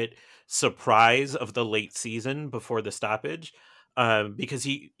favorite surprise of the late season before the stoppage, because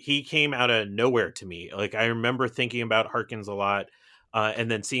he came out of nowhere to me. Like, I remember thinking about Harkins a lot,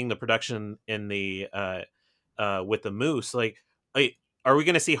 and then seeing the production in the with the Moose. Like, are we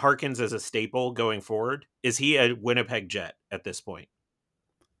going to see Harkins as a staple going forward? Is he a Winnipeg Jet at this point?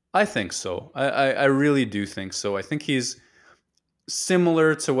 I think so. I really do think so. I think he's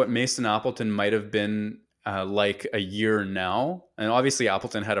similar to what Mason Appleton might have been like a year now. And obviously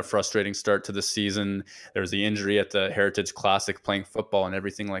Appleton had a frustrating start to the season. There was the injury at the Heritage Classic playing football and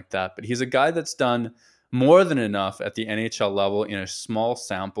everything like that. But he's a guy that's done more than enough at the NHL level in a small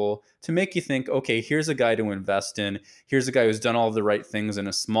sample to make you think, okay, here's a guy to invest in. Here's a guy who's done all of the right things in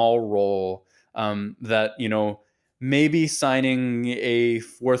a small role, that, maybe signing a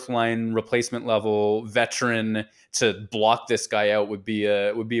fourth line replacement level veteran to block this guy out would be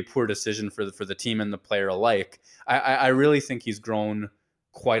a poor decision for the team and the player alike. I really think he's grown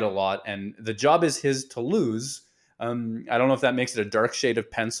quite a lot, and the job is his to lose. I don't know if that makes it a dark shade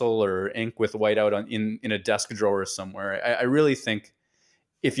of pencil or ink with whiteout in a desk drawer somewhere. I really think,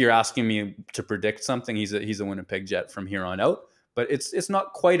 if you're asking me to predict something, he's a Winnipeg Jet from here on out. But it's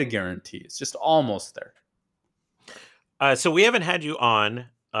not quite a guarantee. It's just almost there. So we haven't had you on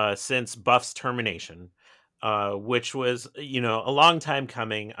since Buff's termination, which was, a long time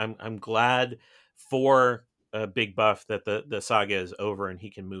coming. I'm glad for Big Buff that the saga is over and he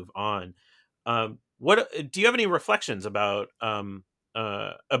can move on. What do you have any reflections about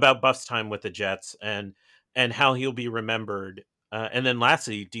Buff's time with the Jets and how he'll be remembered? And then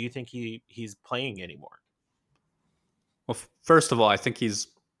lastly, do you think he's playing anymore? Well, first of all, I think he's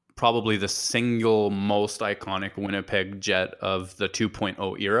probably the single most iconic Winnipeg Jet of the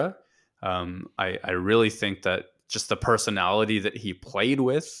 2.0 era. I really think that just the personality that he played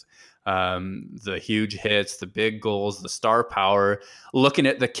with, the huge hits, the big goals, the star power, looking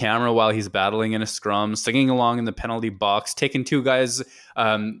at the camera while he's battling in a scrum, singing along in the penalty box, taking two guys,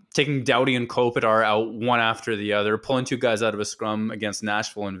 taking Doughty and Kopitar out one after the other, pulling two guys out of a scrum against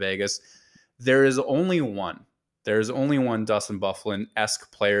Nashville and Vegas. There's only one Dustin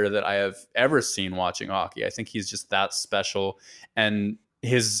Byfuglien-esque player that I have ever seen watching hockey. I think he's just that special, and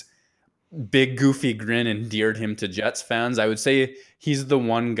his big goofy grin endeared him to Jets fans. I would say he's the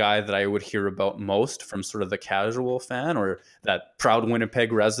one guy that I would hear about most from sort of the casual fan or that proud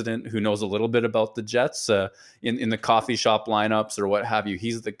Winnipeg resident who knows a little bit about the Jets in the coffee shop lineups or what have you.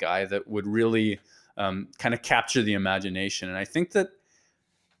 He's the guy that would really kind of capture the imagination. And I think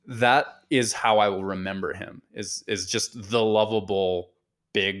that is how I will remember him, is just the lovable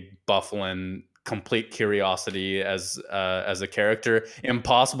big Byfuglien, complete curiosity as a character,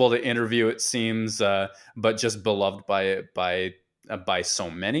 impossible to interview, it seems, but just beloved by so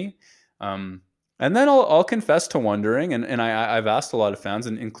many. And then I'll confess to wondering, and I've asked a lot of fans,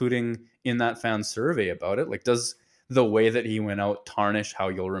 and including in that fan survey about it, like, does the way that he went out tarnish how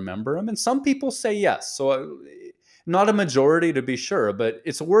you'll remember him? And some people say yes. So not a majority, to be sure, but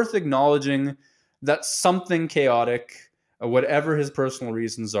it's worth acknowledging that something chaotic, whatever his personal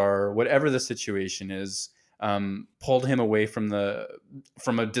reasons are, whatever the situation is, pulled him away from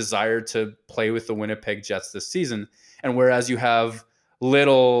a desire to play with the Winnipeg Jets this season. And whereas you have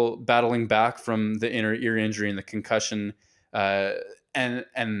Little battling back from the inner ear injury and the concussion,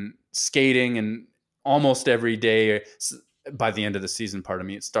 and skating and almost every day by the end of the season,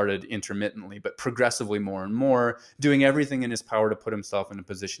 it started intermittently, but progressively more and more, doing everything in his power to put himself in a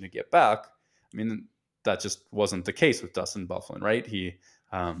position to get back. I mean, that just wasn't the case with Dustin Byfuglien, right? He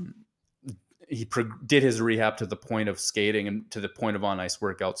did his rehab to the point of skating and to the point of on-ice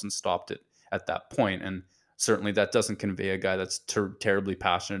workouts and stopped it at that point. And certainly that doesn't convey a guy that's terribly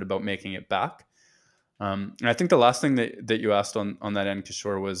passionate about making it back. And I think the last thing that you asked on that end,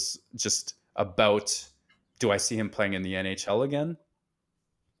 Kishore, was just about, do I see him playing in the NHL again?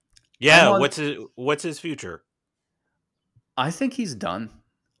 Yeah, what's his future? I think he's done.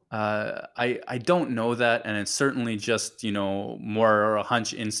 I don't know that, and it's certainly just more a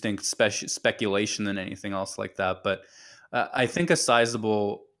hunch, instinct, speculation than anything else like that. But I think a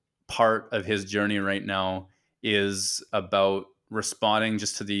sizable part of his journey right now is about responding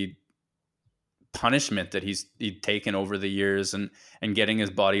just to the punishment that he'd taken over the years and getting his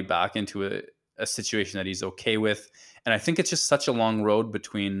body back into a situation that he's okay with. And I think it's just such a long road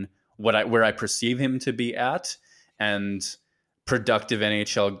between where I perceive him to be at and productive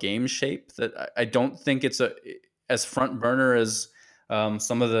NHL game shape that I don't think it's as front burner as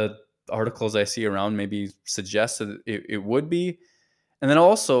some of the articles I see around maybe suggest that it would be. And then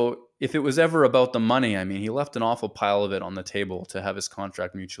also, if it was ever about the money, I mean, he left an awful pile of it on the table to have his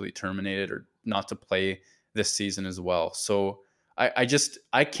contract mutually terminated or not to play this season as well. So I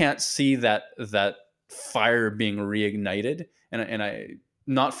can't see that fire being reignited, and I,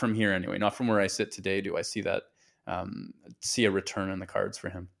 not from here anyway, not from where I sit today, do I see that see a return in the cards for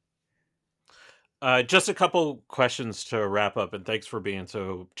him. Just a couple questions to wrap up, and thanks for being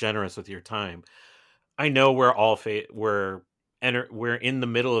so generous with your time. I know we're all we're in the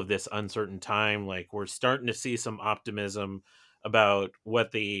middle of this uncertain time. Like, we're starting to see some optimism about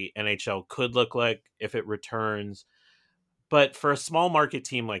what the NHL could look like if it returns. But for a small market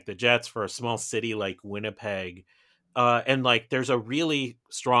team like the Jets, for a small city like Winnipeg, and like, there's a really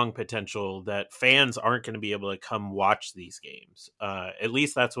strong potential that fans aren't going to be able to come watch these games. At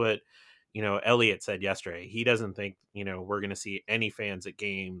least that's what, Elliott said yesterday. He doesn't think, we're going to see any fans at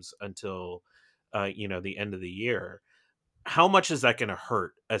games until, the end of the year. How much is that going to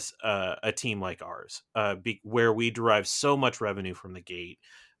hurt as a team like ours, where we derive so much revenue from the gate?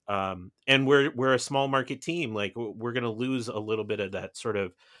 And we're a small market team. Like we're going to lose a little bit of that sort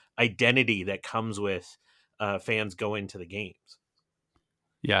of identity that comes with fans going to the games.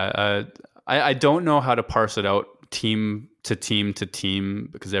 Yeah, I don't know how to parse it out team to team to team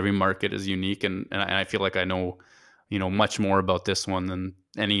because every market is unique, and I feel like I know, much more about this one than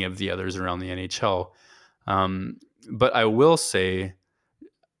any of the others around the NHL. But I will say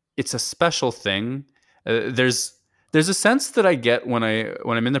it's a special thing. There's a sense that I get when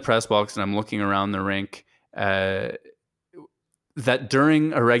I'm in the press box and I'm looking around the rink, that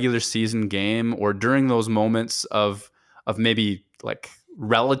during a regular season game or during those moments of maybe like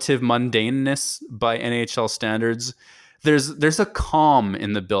relative mundaneness by NHL standards, there's a calm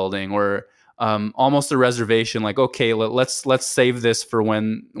in the building, or almost a reservation, like, okay, let's save this for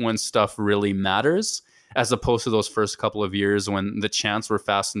when stuff really matters, as opposed to those first couple of years when the chants were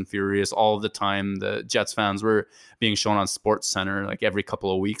fast and furious all the time. The Jets fans were being shown on Sports Center like every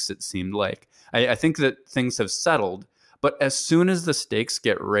couple of weeks, it seemed like. I think that things have settled, but as soon as the stakes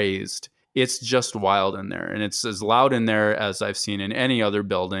get raised, it's just wild in there, and it's as loud in there as I've seen in any other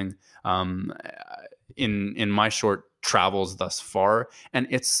building in my short travels thus far. And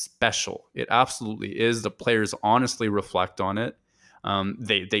it's special. It absolutely is. The players honestly reflect on it.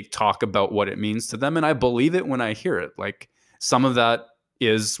 They talk about what it means to them, and I believe it when I hear it. Like, some of that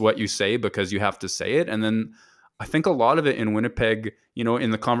is what you say because you have to say it, and then I think a lot of it in Winnipeg,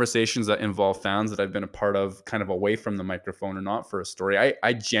 in the conversations that involve fans that I've been a part of, kind of away from the microphone or not for a story,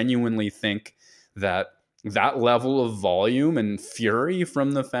 I genuinely think that level of volume and fury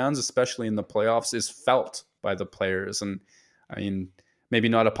from the fans, especially in the playoffs, is felt by the players. And I mean, maybe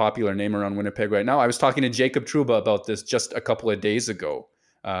not a popular name around Winnipeg right now. I was talking to Jacob Trouba about this just a couple of days ago,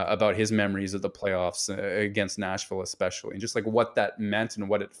 about his memories of the playoffs against Nashville, especially, and just like what that meant and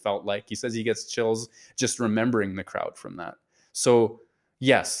what it felt like. He says he gets chills just remembering the crowd from that. So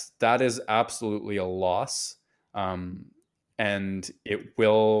yes, that is absolutely a loss. And it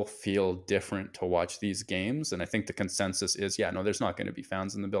will feel different to watch these games. And I think the consensus is, there's not going to be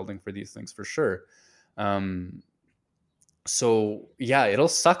fans in the building for these things for sure. So yeah, it'll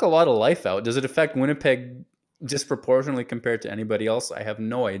suck a lot of life out. Does it affect Winnipeg disproportionately compared to anybody else? I have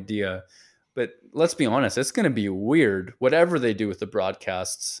no idea. But let's be honest, it's going to be weird, whatever they do with the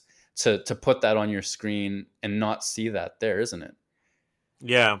broadcasts, to put that on your screen and not see that there, isn't it?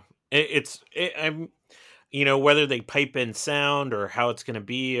 Yeah, I'm, whether they pipe in sound or how it's going to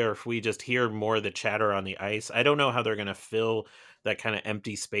be, or if we just hear more of the chatter on the ice, I don't know how they're going to fill that kind of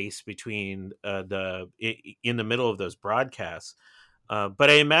empty space between in the middle of those broadcasts. But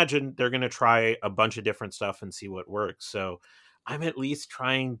I imagine they're going to try a bunch of different stuff and see what works. So I'm at least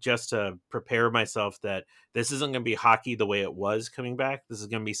trying just to prepare myself that this isn't going to be hockey the way it was coming back. This is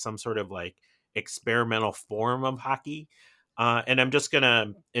going to be some sort of like experimental form of hockey. And I'm just going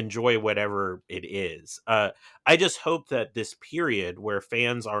to enjoy whatever it is. I just hope that this period where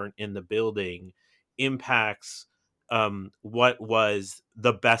fans aren't in the building impacts what was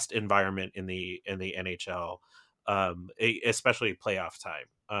the best environment in the NHL, especially playoff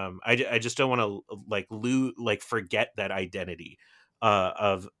time. I just don't want to forget that identity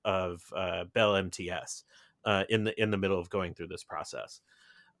of Bell MTS in the middle of going through this process.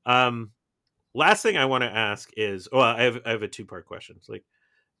 Last thing I want to ask is, I have a 2-part question. It's like,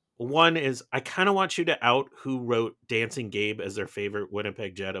 one is, I kind of want you to out who wrote Dancing Gabe as their favorite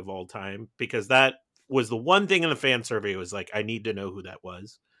Winnipeg Jet of all time, because that was the one thing in the fan survey was like, I need to know who that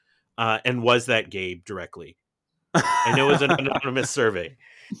was. And was that Gabe directly? I know it was an anonymous survey.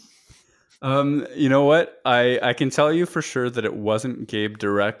 You know what? I can tell you for sure that it wasn't Gabe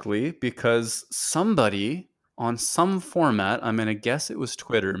directly, because somebody on some format, I'm going to guess it was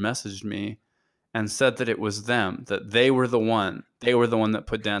Twitter, messaged me and said that it was them, that they were the one that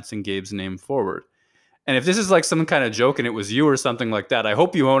put Dancing Gabe's name forward. And if this is like some kind of joke and it was you or something like that, I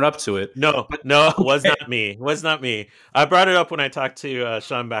hope you own up to it. No, it was not me. It was not me. I brought it up when I talked to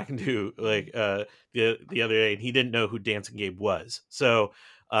Sean McIndoe the other day, and he didn't know who Dancing Gabe was. So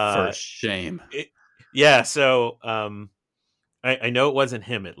for shame. So I know it wasn't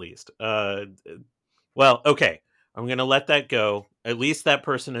him, at least. Well, okay. I'm going to let that go. At least that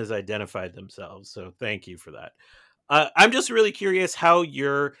person has identified themselves. So thank you for that. I'm just really curious how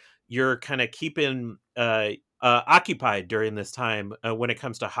you're kind of keeping occupied during this time when it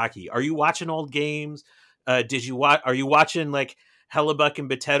comes to hockey. Are you watching old games? Are you watching like Hellebuck and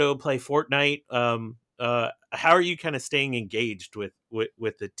Boteto play Fortnite? How are you kind of staying engaged with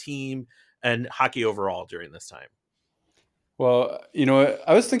the team and hockey overall during this time? Well,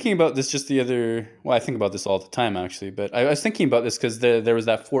 I was thinking about this I think about this all the time, actually, but I was thinking about this because there was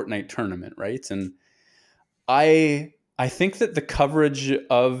that Fortnite tournament, right? And I I think that the coverage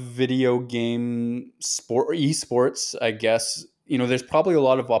of video game sport or esports, I guess, there's probably a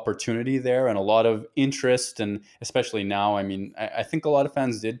lot of opportunity there and a lot of interest. And especially now, I mean, I think a lot of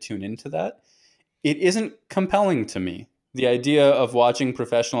fans did tune into that. It isn't compelling to me. The idea of watching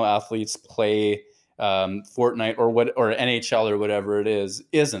professional athletes play Fortnite or NHL or whatever it is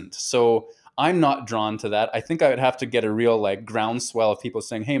isn't. So I'm not drawn to that. I think I would have to get a real like groundswell of people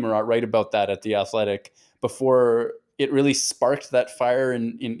saying, "Hey, Murat, write about that at The Athletic," before it really sparked that fire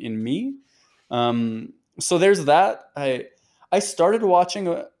in me. So there's that. I started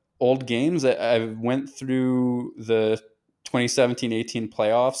watching old games. I went through the 2017-18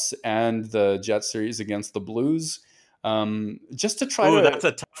 playoffs and the Jet series against the Blues, just to try to. That's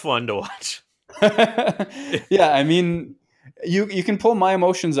a tough one to watch. Yeah, I mean, you can pull my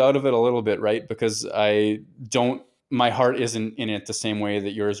emotions out of it a little bit, right? Because my heart isn't in it the same way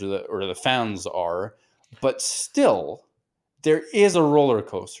that yours or the fans are, but still, there is a roller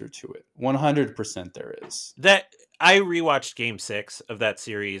coaster to it. 100% there is. That I rewatched Game 6 of that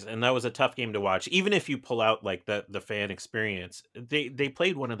series, and that was a tough game to watch. Even if you pull out like the fan experience, they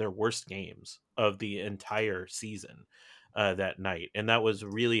played one of their worst games of the entire season that night, and that was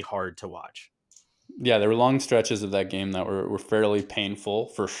really hard to watch. Yeah, there were long stretches of that game that were fairly painful,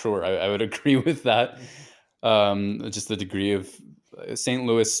 for sure. I would agree with that. Just the degree of St.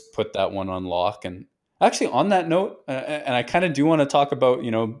 Louis put that one on lock. And actually, on that note, and I kind of do want to talk about,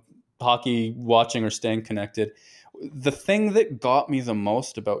 hockey watching or staying connected. The thing that got me the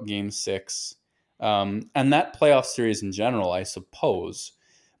most about Game 6, and that playoff series in general, I suppose,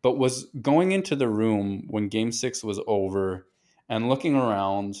 but was going into the room when Game 6 was over and looking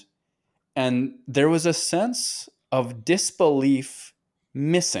around, and there was a sense of disbelief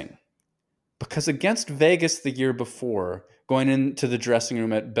missing. Because against Vegas the year before, going into the dressing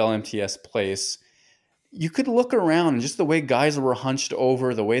room at Bell MTS Place, you could look around and just the way guys were hunched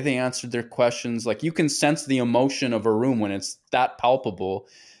over, the way they answered their questions, like you can sense the emotion of a room when it's that palpable.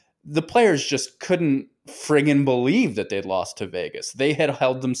 The players just couldn't friggin' believe that they'd lost to Vegas. They had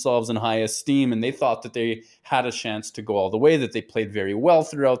held themselves in high esteem and they thought that they had a chance to go all the way, that they played very well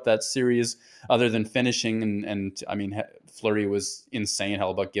throughout that series, other than finishing. And I mean, Fleury was insane,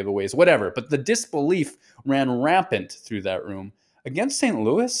 Hellbuck giveaways, whatever. But the disbelief ran rampant through that room. Against St.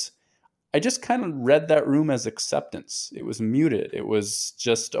 Louis, I just kind of read that room as acceptance. It was muted. It was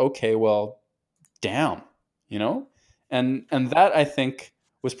just, okay, well, damn, And that, I think,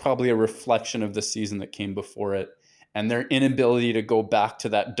 was probably a reflection of the season that came before it and their inability to go back to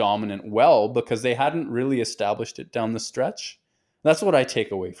that dominant well because they hadn't really established it down the stretch. That's what I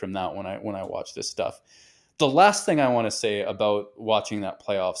take away from that when I watch this stuff. The last thing I want to say about watching that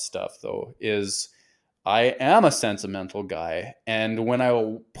playoff stuff, though, is I am a sentimental guy. And when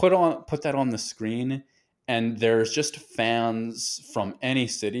I put that on the screen and there's just fans from any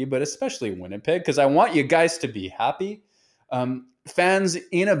city, but especially Winnipeg, because I want you guys to be happy. Fans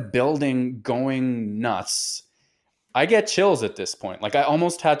in a building going nuts. I get chills at this point. Like I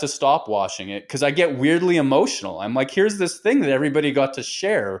almost had to stop watching it because I get weirdly emotional. I'm like, here's this thing that everybody got to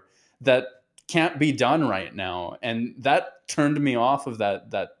share that can't be done right now. And that turned me off of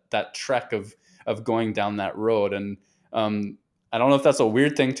that trek of going down that road. And I don't know if that's a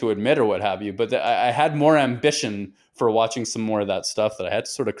weird thing to admit or what have you, but I had more ambition for watching some more of that stuff that I had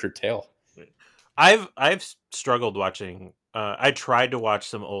to sort of curtail. I've struggled watching. I tried to watch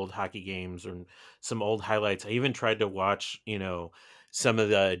some old hockey games and some old highlights. I even tried to watch, some of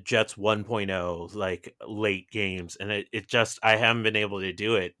the Jets 1.0 like late games, and it just I haven't been able to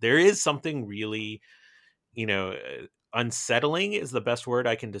do it. There is something really, unsettling is the best word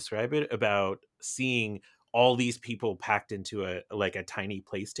I can describe it about seeing all these people packed into a tiny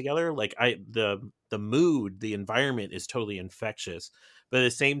place together. Like the mood, the environment is totally infectious, but at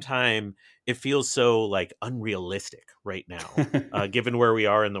the same time, it feels so like unrealistic right now, given where we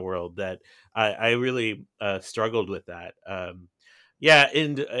are in the world, that I really struggled with that. Yeah,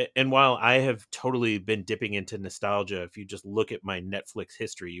 and while I have totally been dipping into nostalgia, if you just look at my Netflix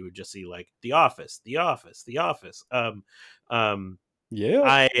history, you would just see like The Office, The Office, The Office.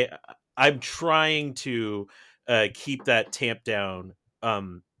 Yeah, I'm trying to keep that tamped down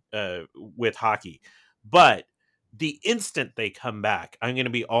with hockey, but the instant they come back, I'm going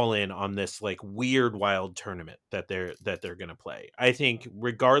to be all in on this like weird, wild tournament that they're going to play. I think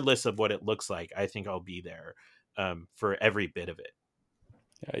regardless of what it looks like, I think I'll be there for every bit of it.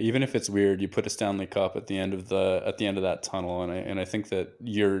 Yeah, even if it's weird, you put a Stanley Cup at the end of that tunnel, and I think that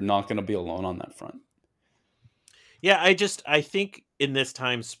you're not going to be alone on that front. Yeah, I think in this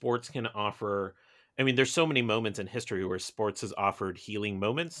time sports can offer. I mean, there's so many moments in history where sports has offered healing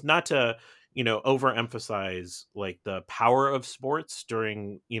moments, not to overemphasize like the power of sports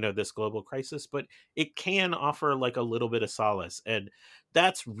during, this global crisis, but it can offer like a little bit of solace. And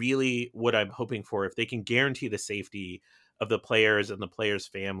that's really what I'm hoping for. If they can guarantee the safety of the players and the players'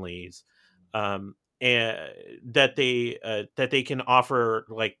 families, and that they can offer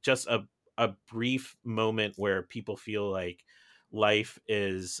like just a brief moment where people feel like life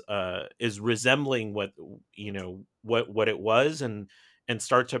is resembling what it was, and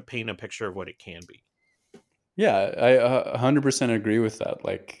start to paint a picture of what it can be. Yeah, I 100% agree with that.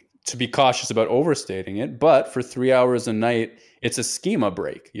 Like, to be cautious about overstating it, but for 3 hours a night, it's a schema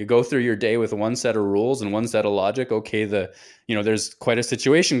break. You go through your day with one set of rules and one set of logic. Okay, there's quite a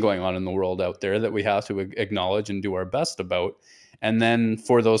situation going on in the world out there that we have to acknowledge and do our best about. And then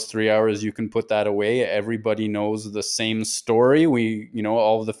for those 3 hours, you can put that away. Everybody knows the same story.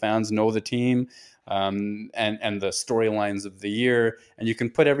 All of the fans know the team, and the storylines of the year, and you can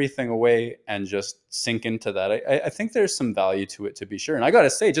put everything away and just sink into that. I think there's some value to it, to be sure. And I got to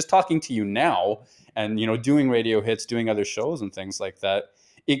say, just talking to you now and, doing radio hits, doing other shows and things like that,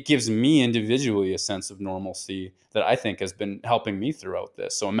 it gives me individually a sense of normalcy that I think has been helping me throughout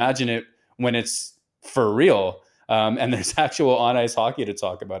this. So imagine it when it's for real, and there's actual on-ice hockey to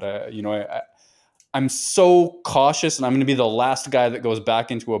talk about. I'm so cautious, and I'm going to be the last guy that goes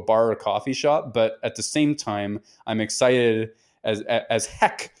back into a bar or coffee shop. But at the same time, I'm excited as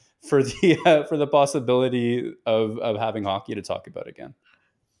heck for the possibility of having hockey to talk about again.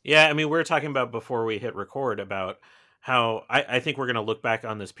 Yeah, I mean, we were talking about before we hit record about how I think we're going to look back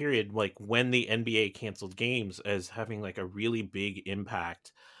on this period, like when the NBA canceled games, as having like a really big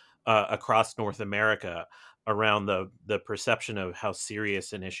impact across North America around the perception of how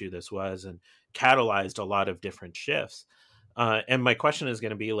serious an issue this was, and catalyzed a lot of different shifts. And my question is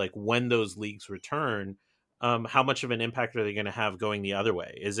going to be like, when those leagues return, how much of an impact are they going to have going the other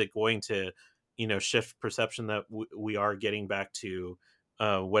way? Is it going to, shift perception that we are getting back to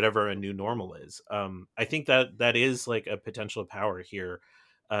whatever a new normal is? I think that is like a potential power here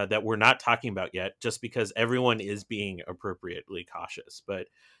that we're not talking about yet, just because everyone is being appropriately cautious. But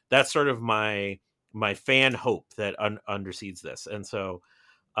that's sort of my fan hope that underseeds this. And so,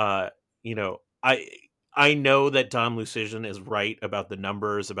 I know that Don Lucian is right about the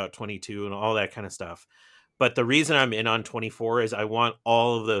numbers, about 22 and all that kind of stuff. But the reason I'm in on 24 is I want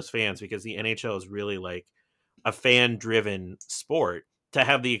all of those fans, because the NHL is really like a fan driven sport, to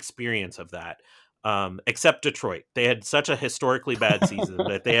have the experience of that. Except Detroit. They had such a historically bad season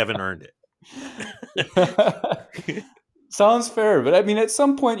that they haven't earned it. Sounds fair, but I mean, at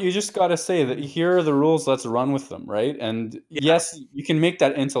some point, you just got to say that here are the rules. Let's run with them, right? And yes, you can make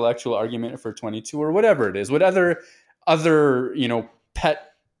that intellectual argument for 22 or whatever it is, whatever other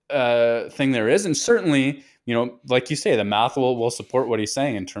pet thing there is, and certainly like you say, the math will support what he's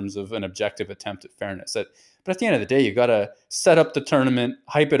saying in terms of an objective attempt at fairness. But at the end of the day, you got to set up the tournament,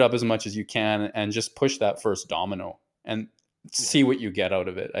 hype it up as much as you can, and just push that first domino and see what you get out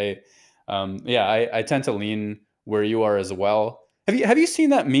of it. I tend to lean where you are as well. Have you seen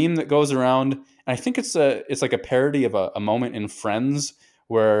that meme that goes around? And I think it's like a parody of a moment in Friends,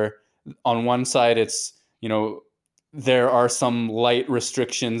 where on one side it's there are some light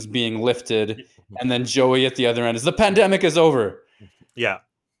restrictions being lifted, and then Joey at the other end is the pandemic is over. Yeah,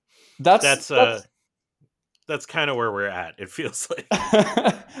 that's kind of where we're at. It feels like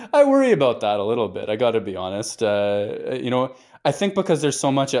I worry about that a little bit. I got to be honest. I think because there's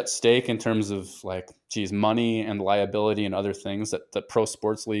so much at stake in terms of like, money and liability and other things, that pro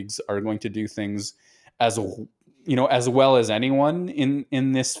sports leagues are going to do things as well as anyone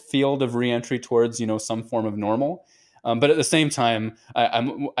in this field of reentry towards some form of normal. But at the same time,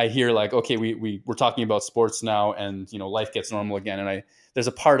 I hear like, okay, we're talking about sports now, and life gets normal again, and there's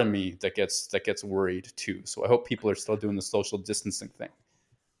a part of me that gets worried too. So I hope people are still doing the social distancing thing.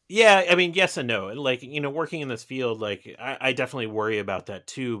 Yeah, I mean, yes and no. Like, working in this field, like I definitely worry about that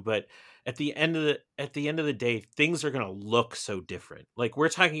too. But at the end of the day, things are going to look so different. Like, we're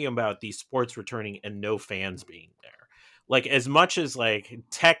talking about these sports returning and no fans being there. Like, as much as like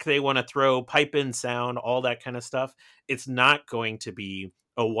tech they want to throw, pipe in sound, all that kind of stuff, it's not going to be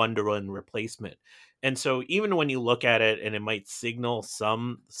a one-to-one replacement. And so even when you look at it and it might signal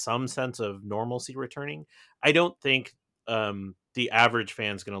some sense of normalcy returning, I don't think the average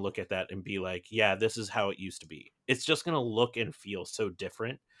fan's going to look at that and be like, yeah, this is how it used to be. It's just going to look and feel so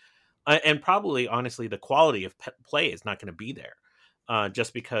different. And probably, honestly, the quality of play is not going to be there.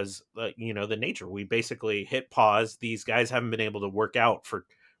 Just because, the nature, we basically hit pause. These guys haven't been able to work out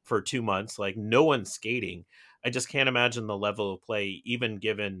for 2 months. Like, no one's skating. I just can't imagine the level of play, even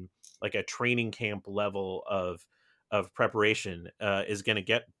given like a training camp level of of preparation is going to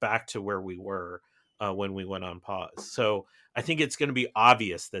get back to where we were when we went on pause. So I think it's going to be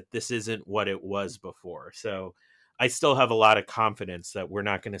obvious that this isn't what it was before. So I still have a lot of confidence that we're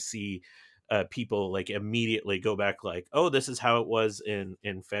not going to see people like immediately go back like, oh, this is how it was in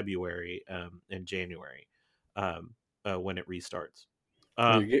February and January when it restarts.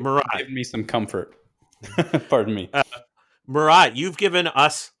 You're giving me some comfort. Pardon me. Murat, you've given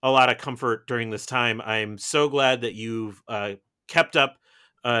us a lot of comfort during this time. I'm so glad that you've kept up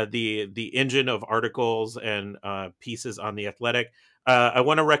the engine of articles and pieces on The Athletic. I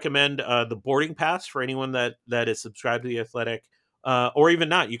want to recommend the boarding pass for anyone that is subscribed to The Athletic, or even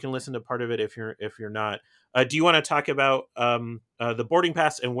not. You can listen to part of it if you're not. Do you want to talk about the boarding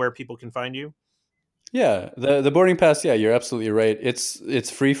pass and where people can find you? Yeah, the boarding pass. Yeah, you're absolutely right. It's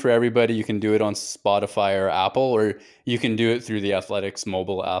free for everybody. You can do it on Spotify or Apple, or you can do it through the Athletics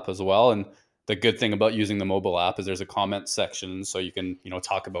mobile app as well. And the good thing about using the mobile app is there's a comment section, so you can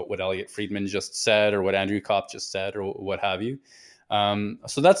talk about what Elliot Friedman just said or what Andrew Kopp just said or what have you.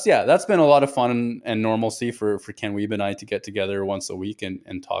 So that's been a lot of fun and normalcy for Ken Wiebe and I to get together once a week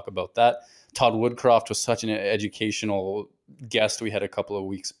and talk about that. Todd Woodcroft was such an educational guest we had a couple of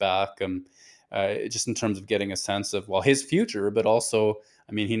weeks back. Just in terms of getting a sense of, well, his future, but also,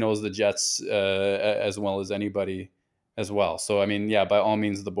 I mean, he knows the Jets as well as anybody as well. So, I mean, yeah, by all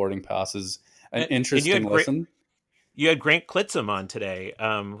means, the boarding pass is an interesting listen. You had Grant Klitzum on today,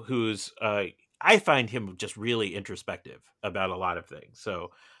 who's, I find him just really introspective about a lot of things.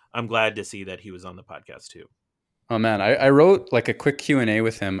 So I'm glad to see that he was on the podcast too. Oh man, I wrote like a quick Q&A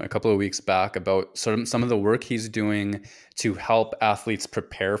with him a couple of weeks back about some of the work he's doing to help athletes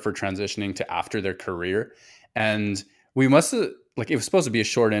prepare for transitioning to after their career. And we must have, like, it was supposed to be a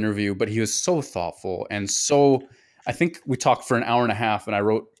short interview, but he was so thoughtful. And so I think we talked for an hour and a half and I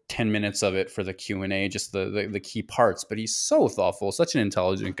wrote 10 minutes of it for the Q&A, just the key parts, but he's so thoughtful, such an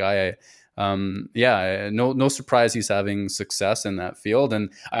intelligent guy. No surprise he's having success in that field.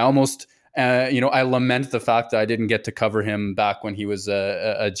 And I almost... I lament the fact that I didn't get to cover him back when he was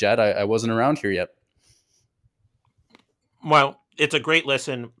a Jet. I wasn't around here yet. Well, it's a great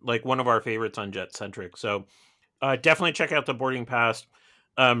listen, like one of our favorites on Jet Centric. So definitely check out the boarding pass.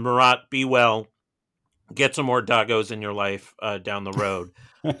 Murat, be well. Get some more doggos in your life down the road.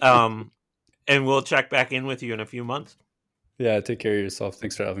 And we'll check back in with you in a few months. Yeah, take care of yourself.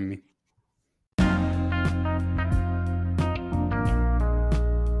 Thanks for having me.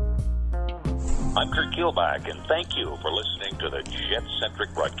 I'm Kurt Kielbach, and thank you for listening to the Jet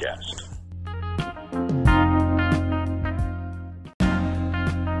Centric broadcast.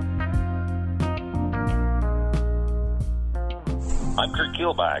 I'm Kurt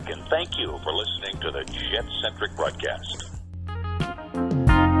Kielbach, and thank you for listening to the Jet Centric broadcast.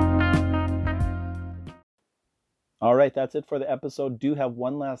 All right, that's it for the episode. Do have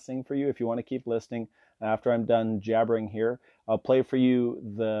one last thing for you if you want to keep listening. After I'm done jabbering here, I'll play for you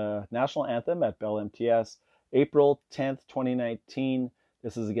the national anthem at Bell MTS, April 10th, 2019.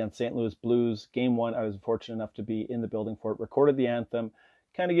 This is against St. Louis Blues. Game 1, I was fortunate enough to be in the building for it. Recorded the anthem.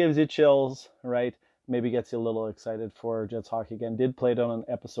 Kind of gives you chills, right? Maybe gets you a little excited for Jets hockey again. Did play it on an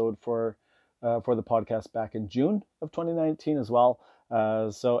episode for the podcast back in June of 2019 as well.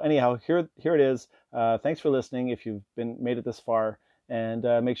 So anyhow, here it is. Thanks for listening if you've made it this far. And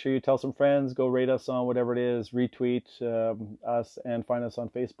make sure you tell some friends, go rate us on whatever it is, retweet us, and find us on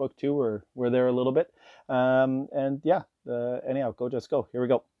Facebook too. We're there a little bit. Anyhow, go Jets go. Here we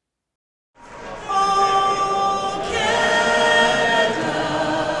go.